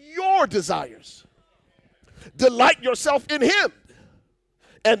your desires. Delight yourself in him,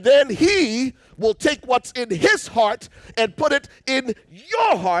 and then he will take what's in his heart and put it in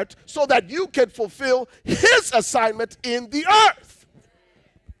your heart so that you can fulfill his assignment in the earth.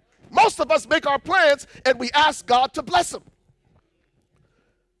 Most of us make our plans and we ask God to bless them.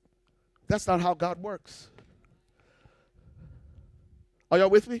 That's not how God works. Are y'all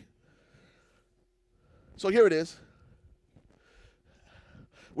with me? So here it is.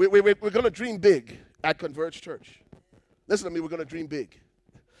 We're going to dream big at Converge Church. Listen to me, we're going to dream big.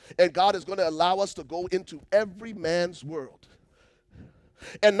 And God is going to allow us to go into every man's world.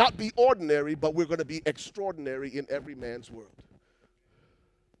 And not be ordinary, but we're going to be extraordinary in every man's world.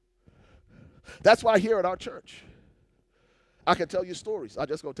 That's why here at our church, I can tell you stories. I'm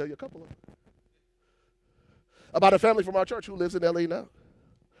just going to tell you a couple of them. About a family from our church who lives in LA now.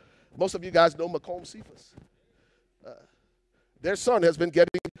 Most of you guys know Macomb Cephas. Their son has been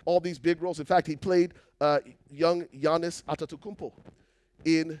getting all these big roles. In fact, he played young Giannis Antetokounmpo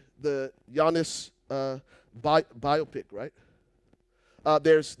in the Giannis biopic, right?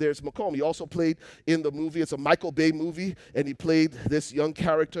 There's Macomb. He also played in the movie. It's a Michael Bay movie, and he played this young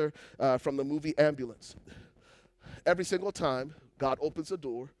character from the movie Ambulance. Every single time God opens a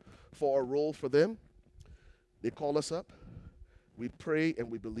door for a role for them, they call us up. We pray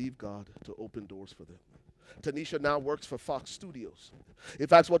and we believe God to open doors for them. Tanisha now works for Fox Studios. In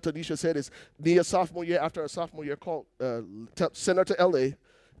fact, what Tanisha said is, Nia sophomore year, after her sophomore year, sent her to LA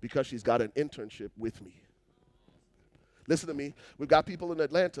because she's got an internship with me. Listen to me. We've got people in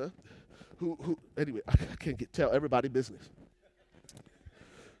Atlanta who anyway, I can't tell everybody business.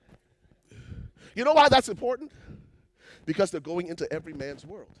 You know why that's important? Because they're going into every man's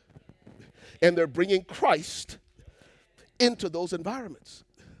world. And they're bringing Christ into those environments.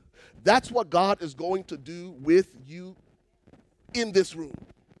 That's what God is going to do with you in this room.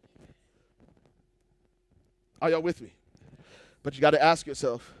 Are y'all with me? But you got to ask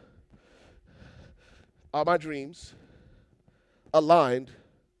yourself, Are my dreams aligned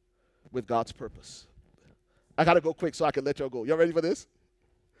with God's purpose? I got to go quick so I can let y'all go. Y'all ready for this?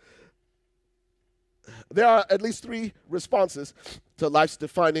 There are at least 3 responses to life's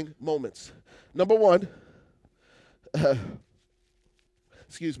defining moments. Number 1,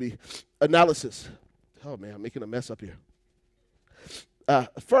 analysis. Oh man, I'm making a mess up here.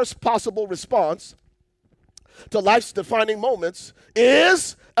 First possible response to life's defining moments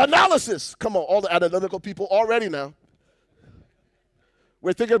is analysis. Come on, all the analytical people already now.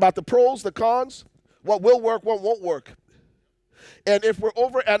 We're thinking about the pros, the cons, what will work, what won't work. And if we're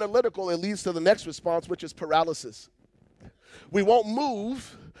over analytical, it leads to the next response, which is paralysis. We won't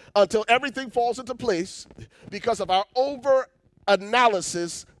move until everything falls into place because of our over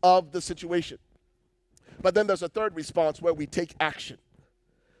analysis of the situation. But then there's a third response where we take action,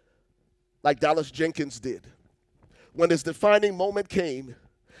 like Dallas Jenkins did. When his defining moment came,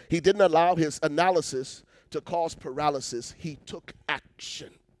 he didn't allow his analysis to cause paralysis. He took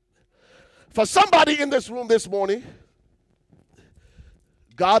action. For somebody in this room this morning,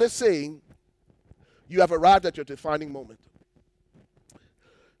 God is saying, you have arrived at your defining moment.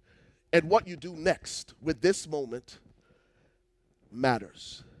 And what you do next with this moment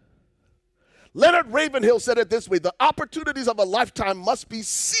matters. Leonard Ravenhill said it this way: the opportunities of a lifetime must be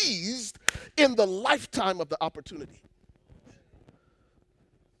seized in the lifetime of the opportunity.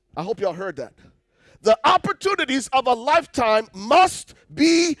 I hope y'all heard that. The opportunities of a lifetime must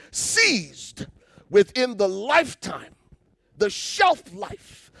be seized within the lifetime, the shelf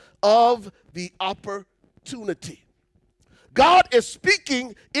life of the opportunity. God is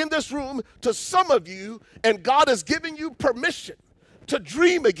speaking in this room to some of you, and God is giving you permission to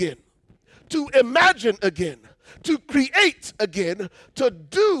dream again, to imagine again, to create again, to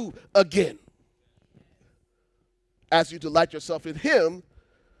do again. As you delight yourself in Him,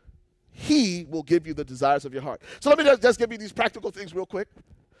 He will give you the desires of your heart. So let me just give you these practical things real quick.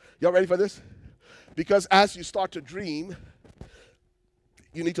 Y'all ready for this? Because as you start to dream,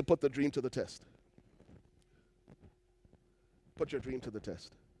 you need to put the dream to the test. Put your dream to the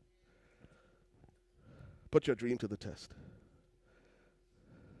test. Put your dream to the test.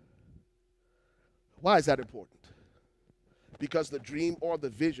 Why is that important? Because the dream or the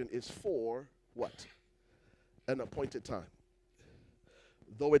vision is for what? An appointed time.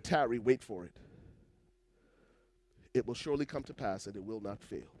 Though it tarry, wait for it. It will surely come to pass and it will not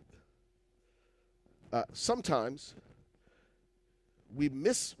fail. Sometimes we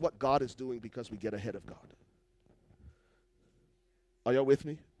miss what God is doing because we get ahead of God. Are y'all with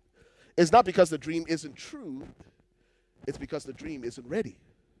me? It's not because the dream isn't true. It's because the dream isn't ready.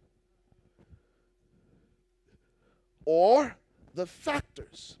 Or the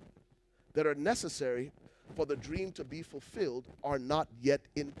factors that are necessary for the dream to be fulfilled are not yet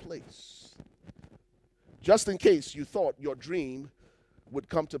in place. Just in case you thought your dream would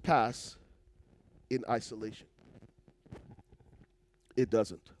come to pass in isolation. It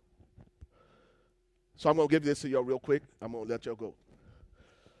doesn't. So I'm going to give this to y'all real quick. I'm going to let y'all go.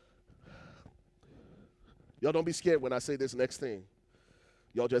 Y'all don't be scared when I say this next thing.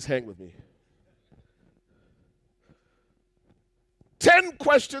 Y'all just hang with me. 10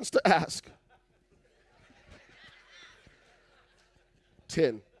 questions to ask.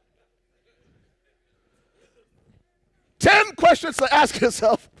 10 questions to ask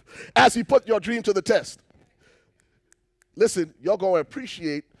yourself as you put your dream to the test. Listen, y'all going to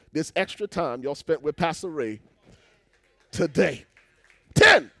appreciate this extra time y'all spent with Pastor Ray today.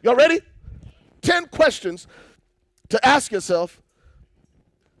 10. Y'all ready? 10 questions to ask yourself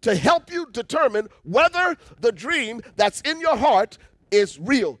to help you determine whether the dream that's in your heart is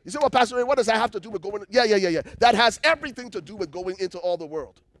real. You say, well, Pastor Ray, what does that have to do with going? Yeah. That has everything to do with going into all the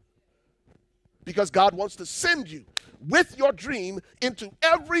world. Because God wants to send you with your dream into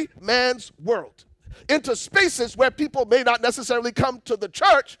every man's world. Into spaces where people may not necessarily come to the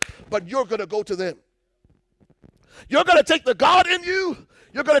church, but you're going to go to them. You're going to take the God in you.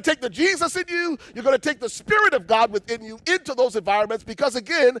 You're going to take the Jesus in you. You're going to take the Spirit of God within you into those environments because,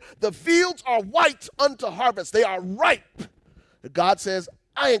 again, the fields are white unto harvest. They are ripe. And God says,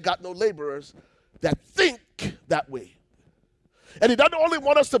 I ain't got no laborers that think that way. And He doesn't only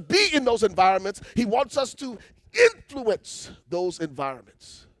want us to be in those environments, He wants us to influence those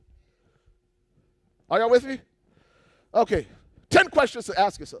environments. Are y'all with me? Okay. 10 questions to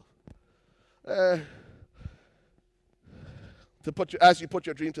ask yourself. As you put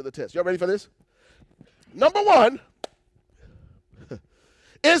your dream to the test. Y'all ready for this? Number 1,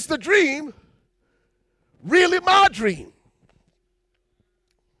 is the dream really my dream?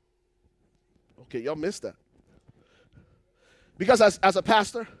 Okay, y'all missed that. Because as a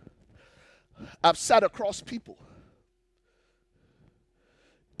pastor, I've sat across people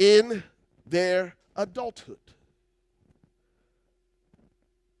in their adulthood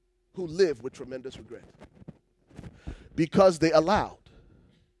who live with tremendous regret because they allowed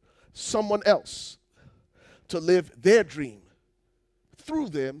someone else to live their dream through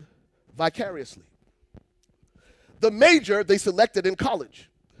them vicariously. The major they selected in college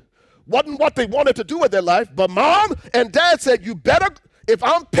wasn't what they wanted to do with their life, but mom and dad said, you better, if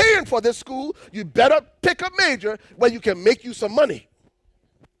I'm paying for this school, you better pick a major where you can make you some money.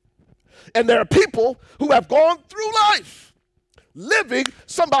 And there are people who have gone through life living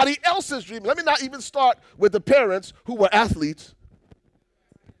somebody else's dream. Let me not even start with the parents who were athletes.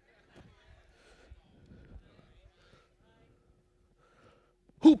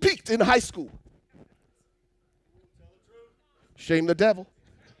 Who peaked in high school. Shame the devil.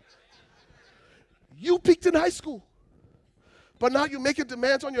 You peaked in high school, but now you're making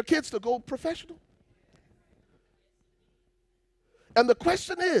demands on your kids to go professional. And the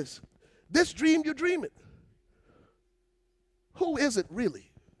question is, this dream you're dreaming, who is it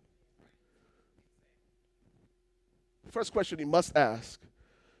really? First question you must ask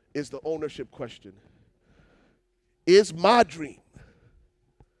is the ownership question. Is my dream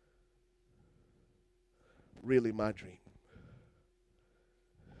really my dream?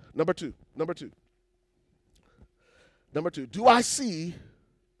 Number two, do I see,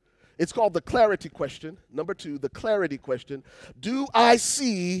 it's called the clarity question. Number two, the clarity question. Do I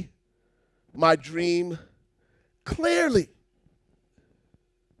see my dream clearly?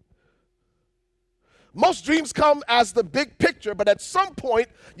 Most dreams come as the big picture, but at some point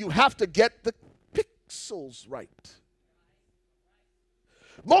you have to get the pixels right.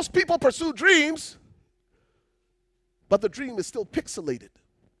 Most people pursue dreams, but the dream is still pixelated.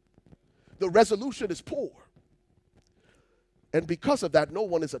 The resolution is poor. And because of that, no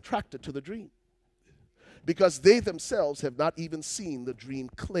one is attracted to the dream, because they themselves have not even seen the dream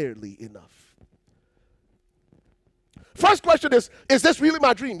clearly enough. First question is this really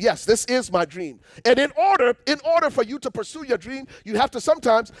my dream? Yes, this is my dream. And in order for you to pursue your dream, you have to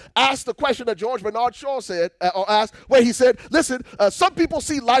sometimes ask the question that George Bernard Shaw said, or asked, where he said, listen, some people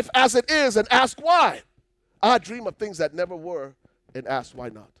see life as it is and ask why. I dream of things that never were and ask why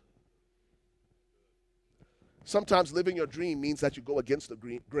not. Sometimes living your dream means that you go against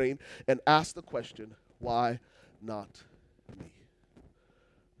the grain and ask the question, why not me?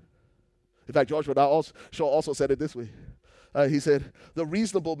 In fact, George Bernard Shaw also said it this way. He said, the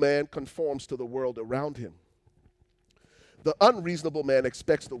reasonable man conforms to the world around him. The unreasonable man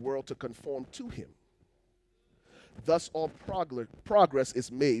expects the world to conform to him. Thus, all progress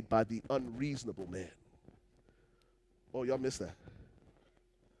is made by the unreasonable man. Oh, y'all missed that.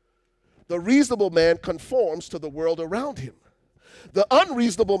 The reasonable man conforms to the world around him. The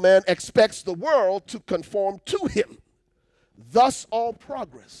unreasonable man expects the world to conform to him. Thus, all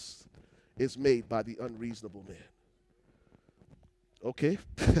progress is made by the unreasonable man. Okay.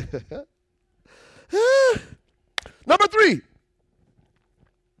 Number three,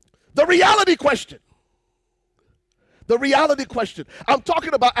 the reality question. The reality question. I'm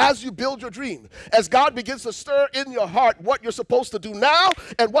talking about as you build your dream, as God begins to stir in your heart what you're supposed to do now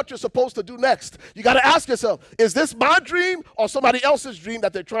and what you're supposed to do next. You got to ask yourself, is this my dream or somebody else's dream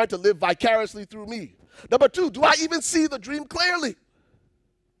that they're trying to live vicariously through me? Number two, do I even see the dream clearly?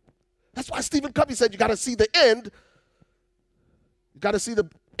 That's why Stephen Covey said you got to see the end. You got to see the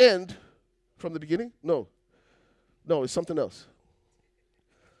end from the beginning? No, it's something else.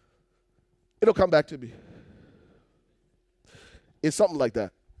 It'll come back to me. It's something like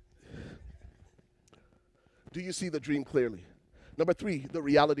that. Do you see the dream clearly? Number three, the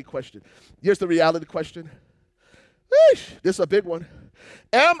reality question. Here's the reality question. This is a big one.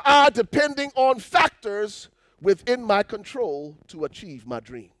 Am I depending on factors within my control to achieve my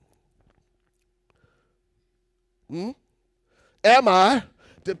dream? Am I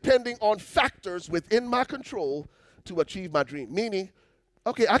depending on factors within my control to achieve my dream? Meaning,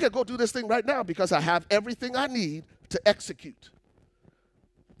 okay, I can go do this thing right now because I have everything I need to execute.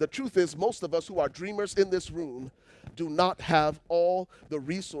 The truth is, most of us who are dreamers in this room do not have all the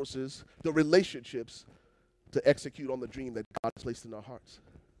resources, the relationships to execute on the dream that God has placed in our hearts.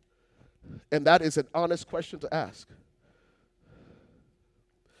 And that is an honest question to ask.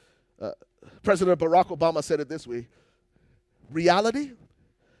 President Barack Obama said it this way: reality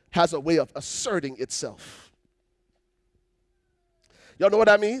has a way of asserting itself. Y'all know what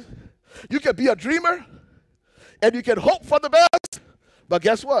I mean? You can be a dreamer and you can hope for the best, but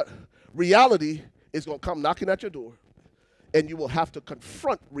guess what? Reality is going to come knocking at your door, and you will have to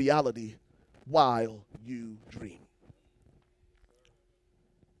confront reality while you dream.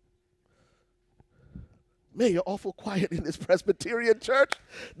 Man, you're awful quiet in this Presbyterian church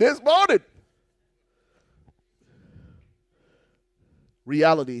this morning.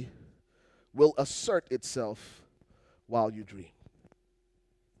 Reality will assert itself while you dream.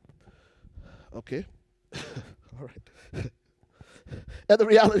 Okay? All right. And the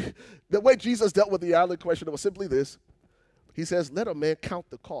reality, the way Jesus dealt with the reality question was simply this. He says, let a man count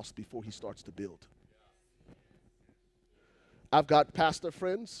the cost before he starts to build. I've got pastor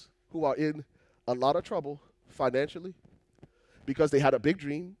friends who are in a lot of trouble financially because they had a big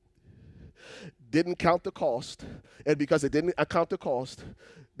dream, didn't count the cost, and because they didn't account the cost,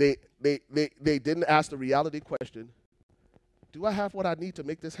 they didn't ask the reality question, do I have what I need to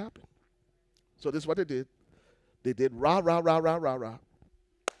make this happen? So this is what they did. They did rah.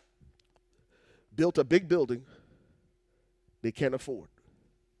 Built a big building they can't afford.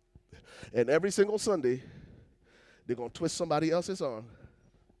 And every single Sunday, they're going to twist somebody else's arm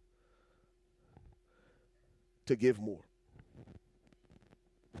to give more.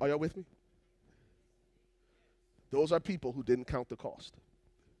 Are y'all with me? Those are people who didn't count the cost.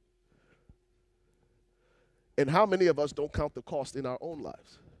 And how many of us don't count the cost in our own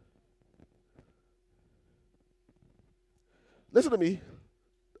lives? Listen to me.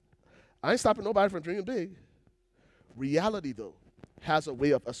 I ain't stopping nobody from dreaming big. Reality, though, has a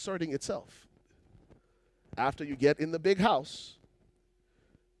way of asserting itself. After you get in the big house,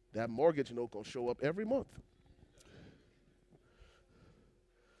 that mortgage note gonna show up every month.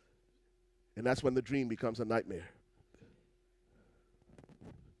 And that's when the dream becomes a nightmare.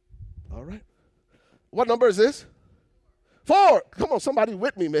 All right. What number is this? 4. Come on, somebody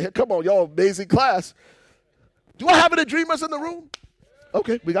with me, man. Come on, y'all, amazing class. Do I have any dreamers in the room?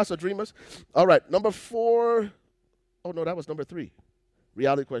 Okay, we got some dreamers. All right, number 4. Oh, no, that was number 3.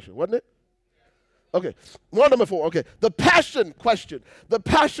 Reality question, wasn't it? Okay, number 4. Okay, the passion question. The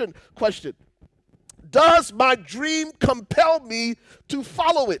passion question. Does my dream compel me to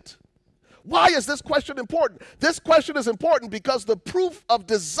follow it? Why is this question important? This question is important because the proof of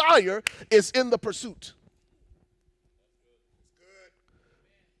desire is in the pursuit.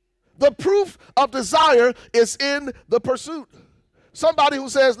 The proof of desire is in the pursuit. Somebody who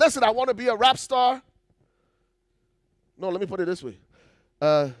says, listen, I want to be a rap star. No, let me put it this way.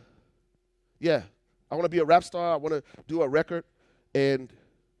 Yeah, I want to be a rap star. I want to do a record. And,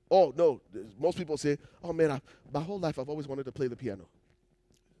 oh, no, most people say, oh, man, my whole life I've always wanted to play the piano.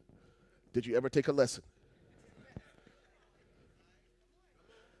 Did you ever take a lesson?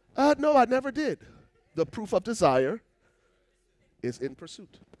 No, I never did. The proof of desire is in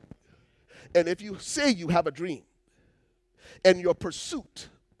pursuit. And if you say you have a dream and your pursuit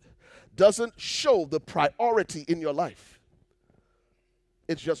doesn't show the priority in your life,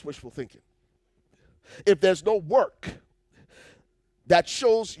 it's just wishful thinking. If there's no work that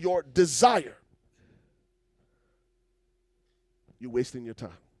shows your desire, you're wasting your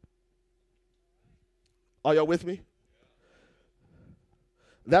time. Are y'all with me?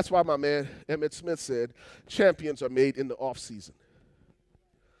 That's why my man Emmett Smith said, champions are made in the off season.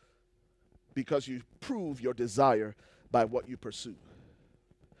 Because you prove your desire by what you pursue.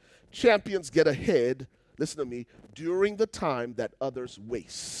 Champions get ahead, listen to me, during the time that others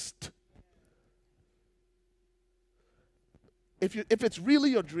waste. If it's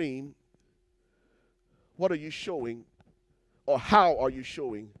really your dream, what are you showing, or how are you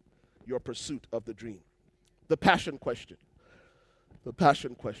showing your pursuit of the dream? The passion question. The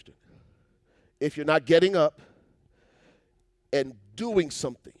passion question. If you're not getting up and doing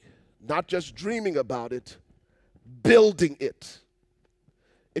something, not just dreaming about it, building it.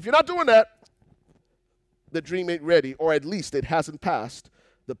 If you're not doing that, the dream ain't ready, or at least it hasn't passed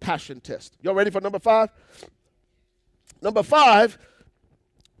the passion test. Y'all ready for number 5? Number 5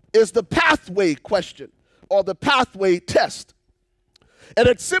 is the pathway question, or the pathway test. And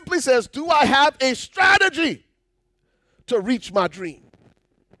it simply says, do I have a strategy to reach my dream?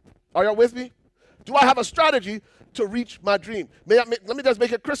 Are y'all with me? Do I have a strategy to reach my dream? Let me just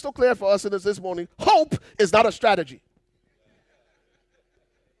make it crystal clear for us in this morning. Hope is not a strategy.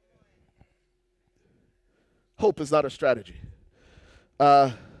 Hope is not a strategy.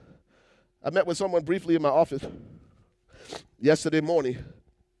 I met with someone briefly in my office yesterday morning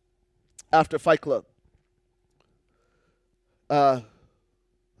after Fight Club.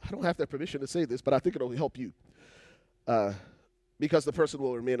 I don't have their permission to say this, but I think it'll help you because the person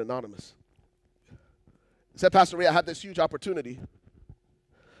will remain anonymous. He said, Pastor Ray, I had this huge opportunity,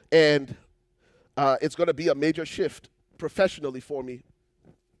 and it's going to be a major shift professionally for me.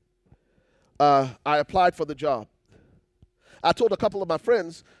 I applied for the job. I told a couple of my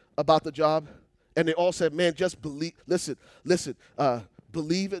friends about the job, and they all said, man, just believe, listen,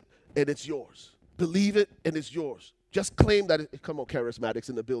 believe it, and it's yours. Believe it, and it's yours. Just claim that come on, charismatics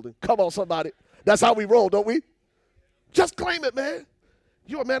in the building. Come on, somebody. That's how we roll, don't we? Just claim it, man.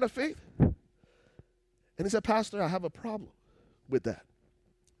 You're a man of faith. And he said, Pastor, I have a problem with that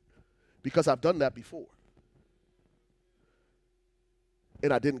because I've done that before.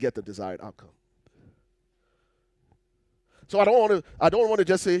 And I didn't get the desired outcome. So I don't want to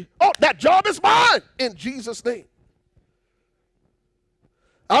just say, oh, that job is mine in Jesus' name.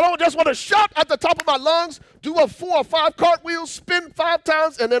 I don't just want to shout at the top of my lungs, do a 4 or 5 cartwheels, spin 5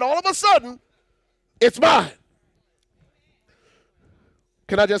 times, and then all of a sudden, it's mine.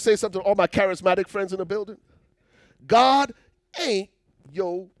 Can I just say something to all my charismatic friends in the building? God ain't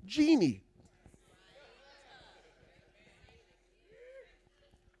your genie.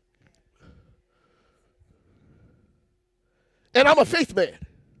 And I'm a faith man.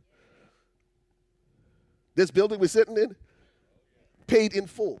 This building we're sitting in, paid in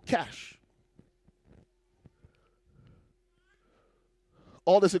full, cash.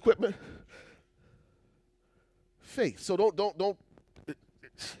 All this equipment, faith. So don't.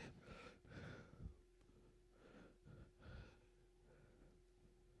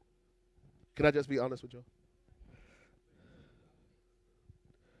 Can I just be honest with you?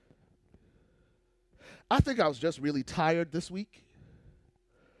 I think I was just really tired this week,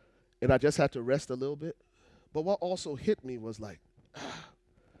 and I just had to rest a little bit. But what also hit me was like,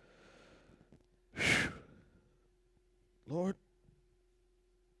 Lord,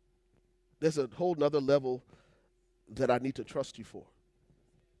 there's a whole nother level that I need to trust you for.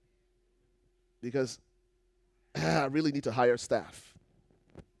 Because I really need to hire staff.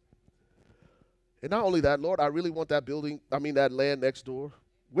 And not only that, Lord, I really want that that land next door,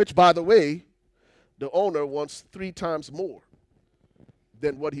 which, by the way, the owner wants 3 times more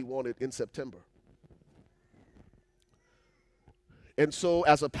than what he wanted in September. And so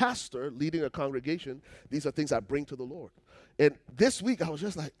as a pastor leading a congregation, these are things I bring to the Lord. And this week I was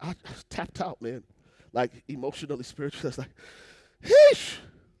just like, I tapped out, man. Like emotionally, spiritually. I was like, heesh.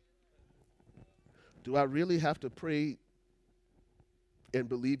 Do I really have to pray and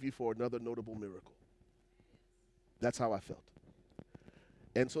believe you for another notable miracle? That's how I felt.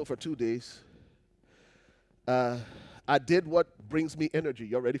 And so for 2 days, I did what brings me energy.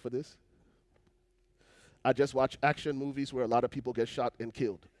 Y'all ready for this? I just watch action movies where a lot of people get shot and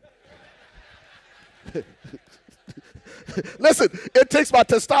killed. Listen, it takes my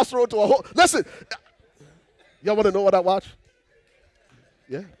testosterone to a whole... Listen, y'all want to know what I watch?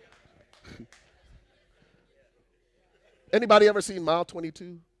 Yeah. Anybody ever seen Mile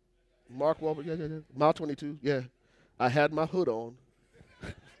 22? Mark Wahlberg? Yeah. Mile 22, yeah. I had my hood on.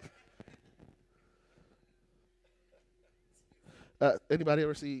 Anybody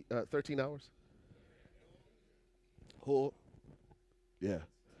ever see 13 Hours? Whole, yeah.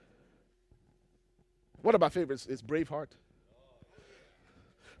 One of my favorites is Braveheart.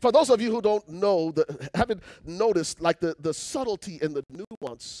 For those of you who don't know, haven't noticed like the subtlety and the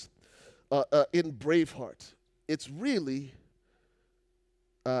nuance in Braveheart, it's really,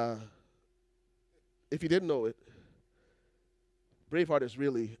 if you didn't know it, Braveheart is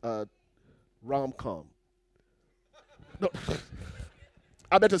really rom-com. No,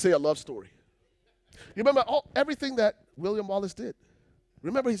 I meant to say a love story. You remember everything that William Wallace did?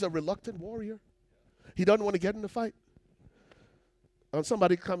 Remember, he's a reluctant warrior. He doesn't want to get in the fight. And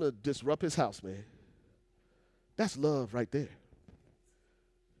somebody come to disrupt his house, man. That's love right there.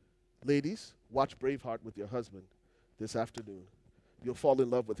 Ladies, watch Braveheart with your husband this afternoon. You'll fall in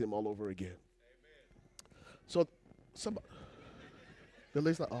love with him all over again. Amen. So, the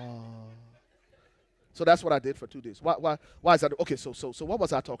lady's like, oh. So that's what I did for 2 days. Why is that? Okay, so what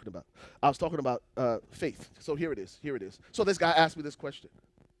was I talking about? I was talking about faith. So here it is. So this guy asked me this question.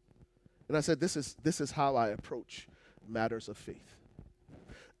 And I said, this is how I approach matters of faith.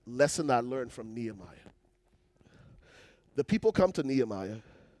 Lesson I learned from Nehemiah. The people come to Nehemiah,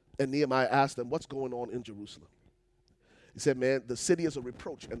 and Nehemiah asked them, what's going on in Jerusalem? He said, man, the city is a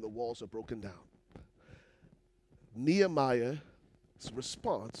reproach, and the walls are broken down. Nehemiah's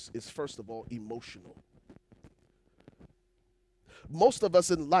response is, first of all, emotional. Most of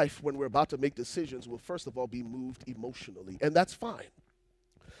us in life, when we're about to make decisions, will first of all be moved emotionally, and that's fine.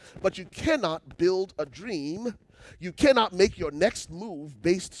 But you cannot build a dream. You cannot make your next move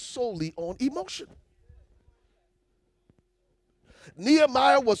based solely on emotion.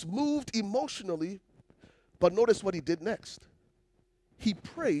 Nehemiah was moved emotionally, but notice what he did next. He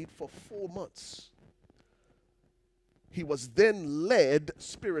prayed for 4 months. He was then led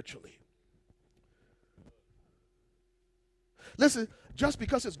spiritually. Listen, just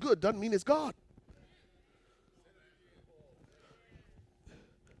because it's good doesn't mean it's God.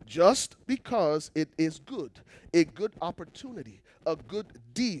 Just because it is good, a good opportunity, a good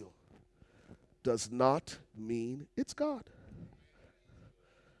deal, does not mean it's God.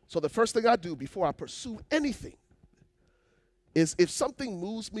 So the first thing I do before I pursue anything is if something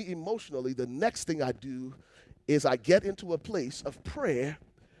moves me emotionally, the next thing I do is I get into a place of prayer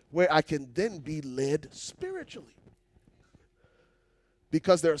where I can then be led spiritually.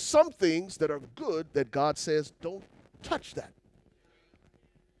 Because there are some things that are good that God says, don't touch that.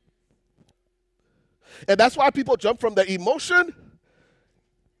 And that's why people jump from the emotion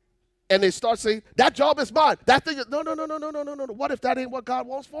and they start saying, that job is mine. That thing is, no. What if that ain't what God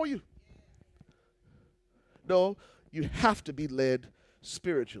wants for you? No, you have to be led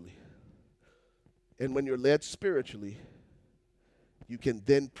spiritually. And when you're led spiritually, you can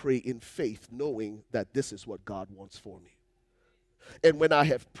then pray in faith, knowing that this is what God wants for me. And when I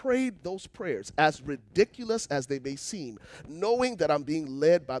have prayed those prayers, as ridiculous as they may seem, knowing that I'm being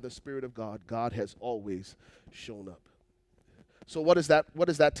led by the Spirit of God, God has always shown up. So what is that? What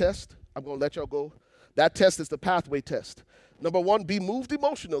is that test? I'm going to let y'all go. That test is the pathway test. Number one, be moved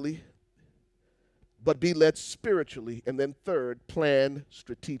emotionally, but be led spiritually. And then third, plan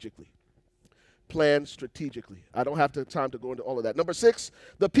strategically. Plan strategically. I don't have the time to go into all of that. Number 6,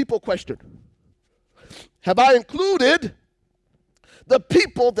 the people question. Have I included the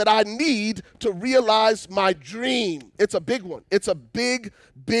people that I need to realize my dream? It's a big one. It's a big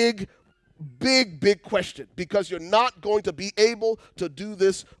question, because you're not going to be able to do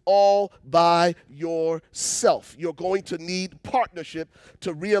this all by yourself. You're going to need partnership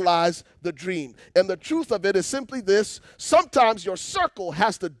to realize the dream. And the truth of it is simply this: sometimes your circle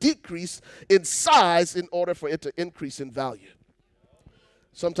has to decrease in size in order for it to increase in value.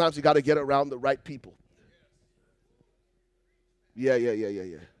 Sometimes you got to get around the right people. Yeah.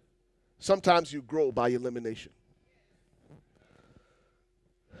 Sometimes you grow by elimination.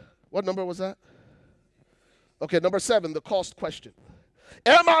 What number was that? Okay, number 7, the cost question.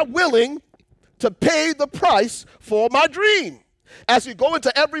 Am I willing to pay the price for my dream? As you go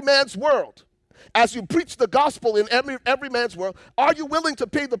into every man's world, as you preach the gospel in every man's world, are you willing to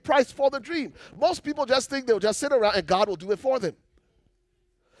pay the price for the dream? Most people just think they'll just sit around and God will do it for them.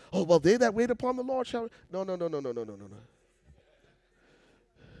 Oh, well, they that wait upon the Lord shall... No.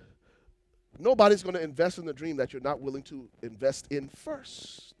 Nobody's going to invest in the dream that you're not willing to invest in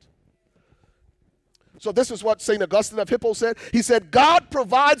first. So this is what St. Augustine of Hippo said. He said, God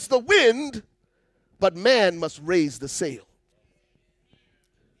provides the wind, but man must raise the sail.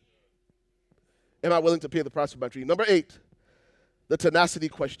 Am I willing to pay the price for my dream? Number 8, the tenacity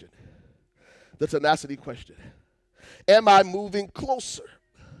question. The tenacity question. Am I moving closer?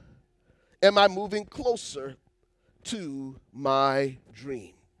 Am I moving closer to my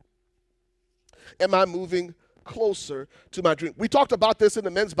dream? Am I moving closer to my dream? We talked about this in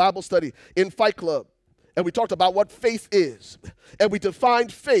the men's Bible study in Fight Club. And we talked about what faith is. And we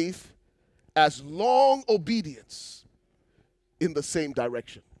defined faith as long obedience in the same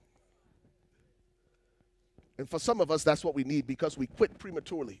direction. And for some of us, that's what we need, because we quit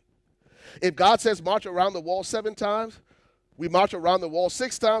prematurely. If God says march around the wall 7 times, we march around the wall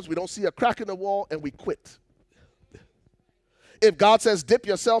 6 times, we don't see a crack in the wall, and we quit. If God says dip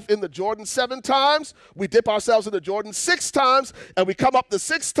yourself in the Jordan 7 times, we dip ourselves in the Jordan 6 times, and we come up the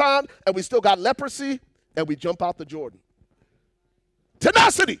 6th time, and we still got leprosy, and we jump out the Jordan.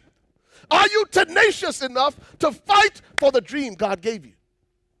 Tenacity. Are you tenacious enough to fight for the dream God gave you?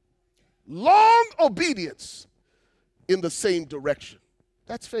 Long obedience in the same direction.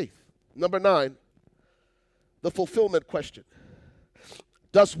 That's faith. Number 9, the fulfillment question.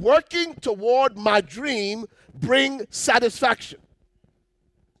 Does working toward my dream bring satisfaction?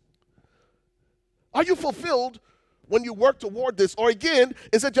 Are you fulfilled when you work toward this? Or again,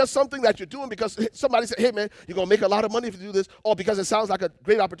 is it just something that you're doing because somebody said, hey man, you're going to make a lot of money if you do this, or because it sounds like a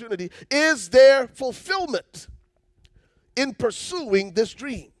great opportunity? Is there fulfillment in pursuing this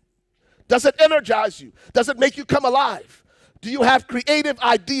dream? Does it energize you? Does it make you come alive? Do you have creative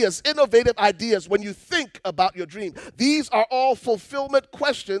ideas, innovative ideas when you think about your dream? These are all fulfillment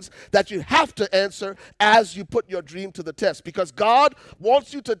questions that you have to answer as you put your dream to the test, because God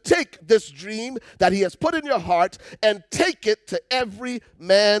wants you to take this dream that He has put in your heart and take it to every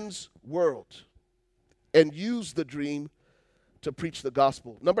man's world and use the dream to preach the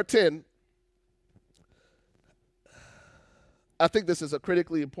gospel. Number 10, I think this is a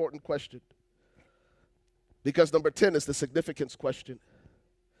critically important question, because number 10 is the significance question.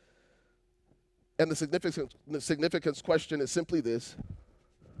 And the significance question is simply this: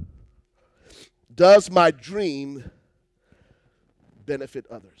 does my dream benefit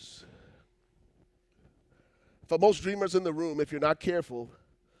others? For most dreamers in the room, if you're not careful,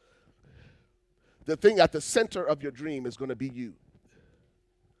 the thing at the center of your dream is going to be you.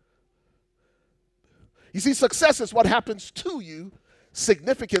 You see, success is what happens to you.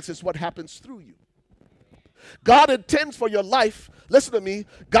 Significance is what happens through you. God intends for your life, listen to me,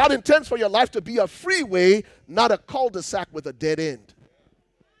 God intends for your life to be a freeway, not a cul-de-sac with a dead end.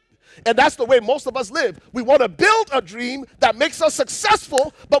 And that's the way most of us live. We want to build a dream that makes us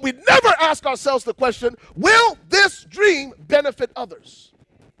successful, but we never ask ourselves the question, will this dream benefit others?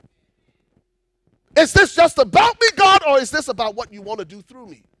 Is this just about me, God, or is this about what you want to do through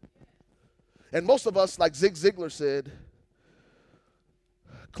me? And most of us, like Zig Ziglar said,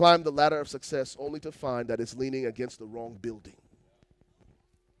 climb the ladder of success only to find that it's leaning against the wrong building.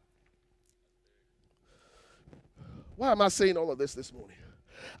 Why am I saying all of this morning?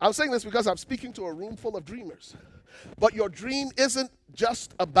 I'm saying this because I'm speaking to a room full of dreamers. But your dream isn't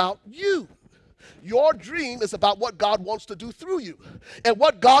just about you. Your dream is about what God wants to do through you. And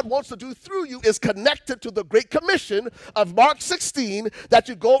what God wants to do through you is connected to the Great Commission of Mark 16, that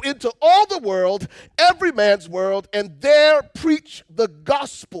you go into all the world, every man's world, and there preach the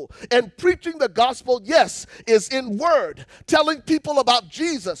gospel. And preaching the gospel, yes, is in word, telling people about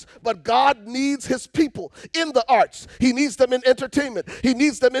Jesus. But God needs his people in the arts. He needs them in entertainment. He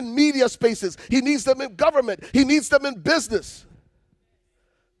needs them in media spaces. He needs them in government. He needs them in business.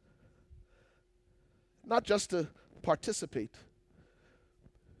 Not just to participate,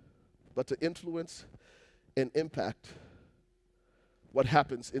 but to influence and impact what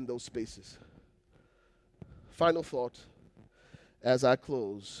happens in those spaces. Final thought as I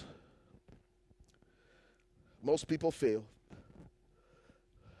close. Most people fail,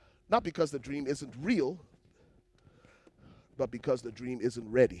 not because the dream isn't real, but because the dream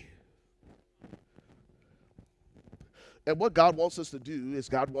isn't ready. And what God wants us to do is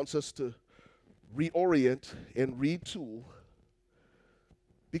God wants us to reorient and retool.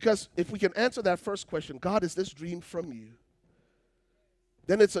 Because if we can answer that first question, God, is this dream from you?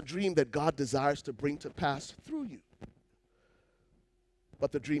 Then it's a dream that God desires to bring to pass through you.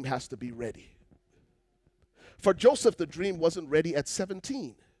 But the dream has to be ready. For Joseph, the dream wasn't ready at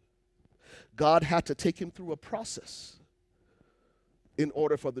 17. God had to take him through a process in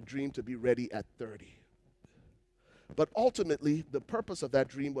order for the dream to be ready at 30. But ultimately, the purpose of that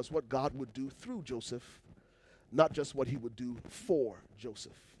dream was what God would do through Joseph, not just what he would do for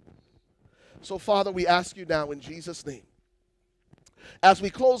Joseph. So, Father, we ask you now in Jesus' name, as we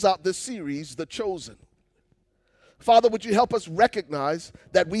close out this series, The Chosen, Father, would you help us recognize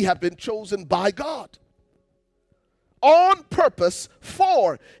that we have been chosen by God on purpose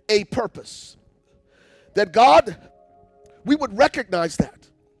for a purpose? That God, we would recognize that.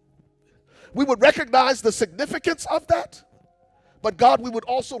 We would recognize the significance of that, but God, we would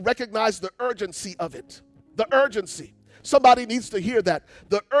also recognize the urgency of it. The urgency. Somebody needs to hear that.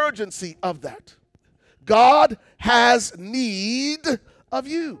 The urgency of that. God has need of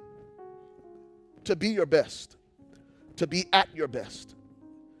you to be your best, to be at your best,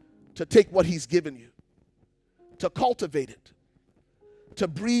 to take what he's given you, to cultivate it, to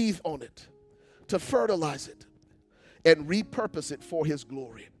breathe on it, to fertilize it, and repurpose it for his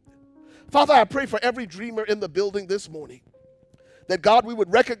glory. Father, I pray for every dreamer in the building this morning that, God, we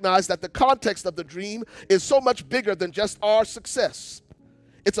would recognize that the context of the dream is so much bigger than just our success.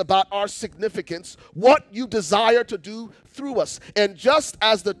 It's about our significance, what you desire to do through us. And just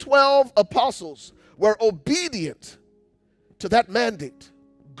as the 12 apostles were obedient to that mandate,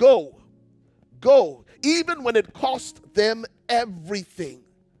 go, even when it cost them everything.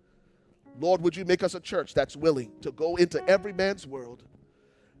 Lord, would you make us a church that's willing to go into every man's world,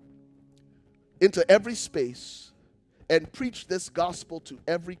 into every space, and preach this gospel to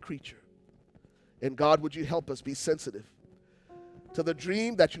every creature. And God, would you help us be sensitive to the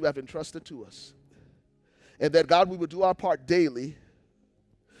dream that you have entrusted to us. And that, God, we would do our part daily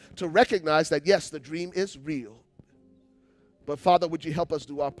to recognize that, yes, the dream is real. But Father, would you help us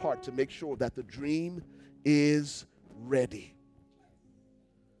do our part to make sure that the dream is ready?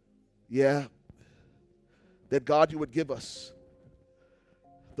 Yeah. That, God, you would give us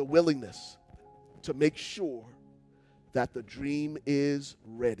the willingness to make sure that the dream is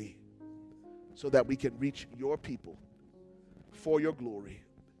ready so that we can reach your people for your glory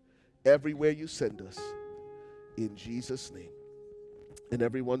everywhere you send us, in Jesus' name. And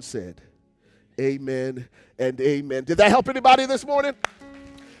everyone said, amen and amen. Did that help anybody this morning?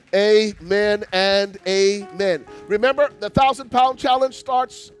 Amen and amen. Remember, the 1,000-pound challenge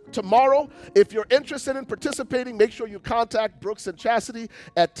starts tomorrow. If you're interested in participating, make sure you contact Brooks and Chastity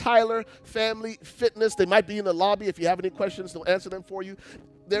at Tyler Family Fitness. They might be in the lobby. If you have any questions, they'll answer them for you.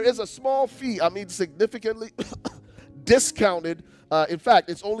 There is a small fee, significantly discounted. In fact,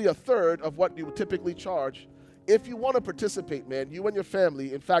 it's only a third of what you would typically charge. If you want to participate, man, you and your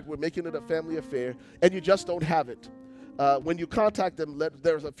family, in fact, we're making it a family affair, and you just don't have it. When you contact them,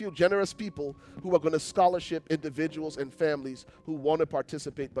 there's a few generous people who are going to scholarship individuals and families who want to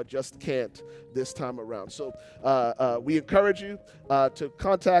participate but just can't this time around. So we encourage you to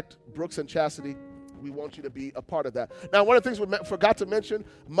contact Brooks and Chastity. We want you to be a part of that. Now, one of the things we forgot to mention,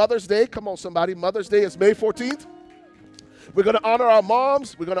 Mother's Day. Come on, somebody. Mother's Day is May 14th. We're going to honor our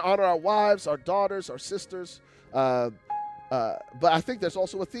moms. We're going to honor our wives, our daughters, our sisters. But I think there's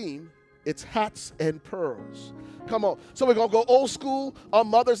also a theme. It's hats and pearls. Come on. So we're going to go old school on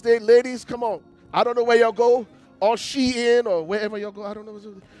Mother's Day. Ladies, come on. I don't know where y'all go. On Shein or wherever y'all go. I don't know.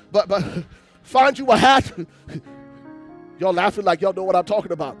 But find you a hat. Y'all laughing like y'all know what I'm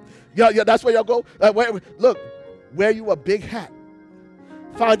talking about. Yeah, that's where y'all go. Look, wear you a big hat.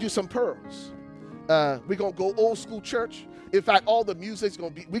 Find you some pearls. We're going to go old school church. In fact, all the music's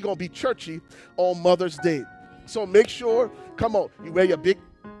going to be, we're going to be churchy on Mother's Day. So make sure, come on, you wear your big.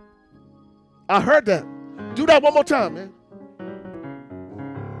 I heard that. Do that one more time, man.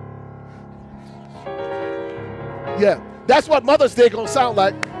 Yeah, that's what Mother's Day going to sound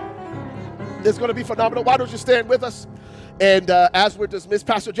like. It's going to be phenomenal. Why don't you stand with us? And as we're dismissed,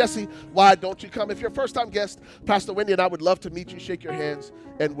 Pastor Jesse, why don't you come? If you're a first-time guest, Pastor Wendy and I would love to meet you, shake your hands,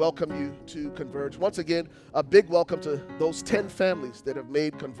 and welcome you to Converge. Once again, a big welcome to those 10 families that have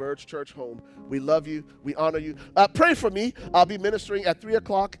made Converge Church home. We love you. We honor you. Pray for me. I'll be ministering at 3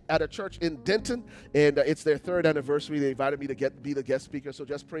 o'clock at a church in Denton, and it's their 3rd anniversary. They invited me to be the guest speaker, so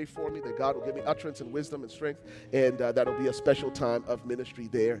just pray for me that God will give me utterance and wisdom and strength, and that'll be a special time of ministry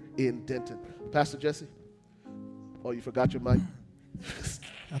there in Denton. Pastor Jesse? Oh, you forgot your mic?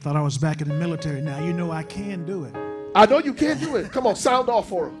 I thought I was back in the military. Now you know I can do it. I know you can do it. Come on, sound off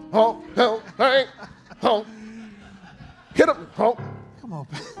for him. Honk, honk, honk, honk. Hit him, honk. Come on.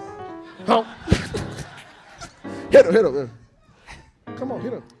 Honk. Hit him. Come on,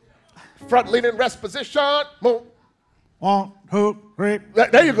 hit him. Front leaning rest position. Move. 1, 2, 3.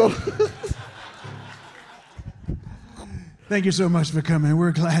 There you go. Thank you so much for coming.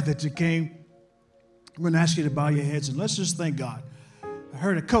 We're glad that you came. I'm going to ask you to bow your heads and let's just thank God. I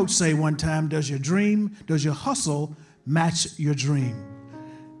heard a coach say one time, does your hustle match your dream?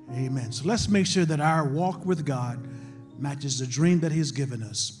 Amen. So let's make sure that our walk with God matches the dream that he's given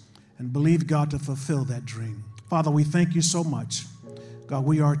us and believe God to fulfill that dream. Father, we thank you so much. God,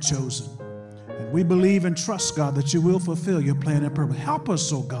 we are chosen. And we believe and trust, God, that you will fulfill your plan and purpose. Help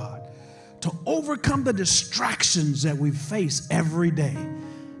us, oh God, to overcome the distractions that we face every day.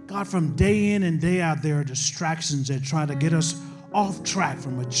 God, from day in and day out, there are distractions that try to get us off track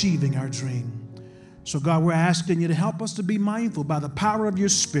from achieving our dream. So, God, we're asking you to help us to be mindful by the power of your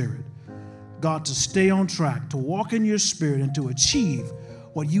Spirit, God, to stay on track, to walk in your Spirit, and to achieve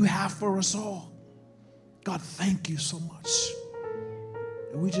what you have for us all. God, thank you so much.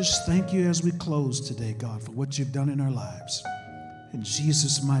 And we just thank you as we close today, God, for what you've done in our lives. In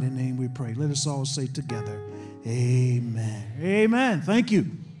Jesus' mighty name we pray. Let us all say together, amen. Amen. Thank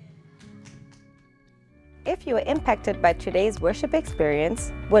you. If you were impacted by today's worship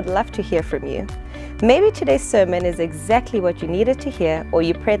experience, we'd love to hear from you. Maybe today's sermon is exactly what you needed to hear, or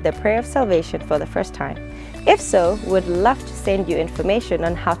you prayed the prayer of salvation for the first time. If so, we'd love to send you information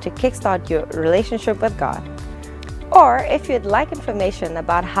on how to kickstart your relationship with God. Or if you'd like information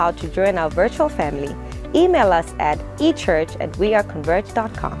about how to join our virtual family, email us at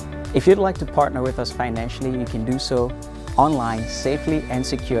echurch@weareconverge.com. If you'd like to partner with us financially, you can do so online safely and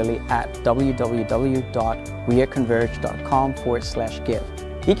securely at www.weareconverge.com/give.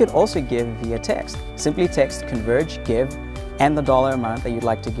 You can also give via text. Simply text Converge Give and the dollar amount that you'd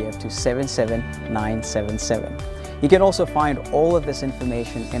like to give to 77977. You can also find all of this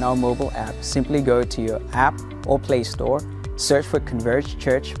information in our mobile app. Simply go to your app or Play Store, search for Converge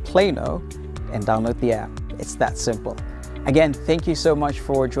Church Plano, and download the app. It's that simple. Again, thank you so much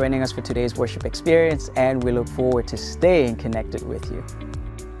for joining us for today's worship experience, and we look forward to staying connected with you.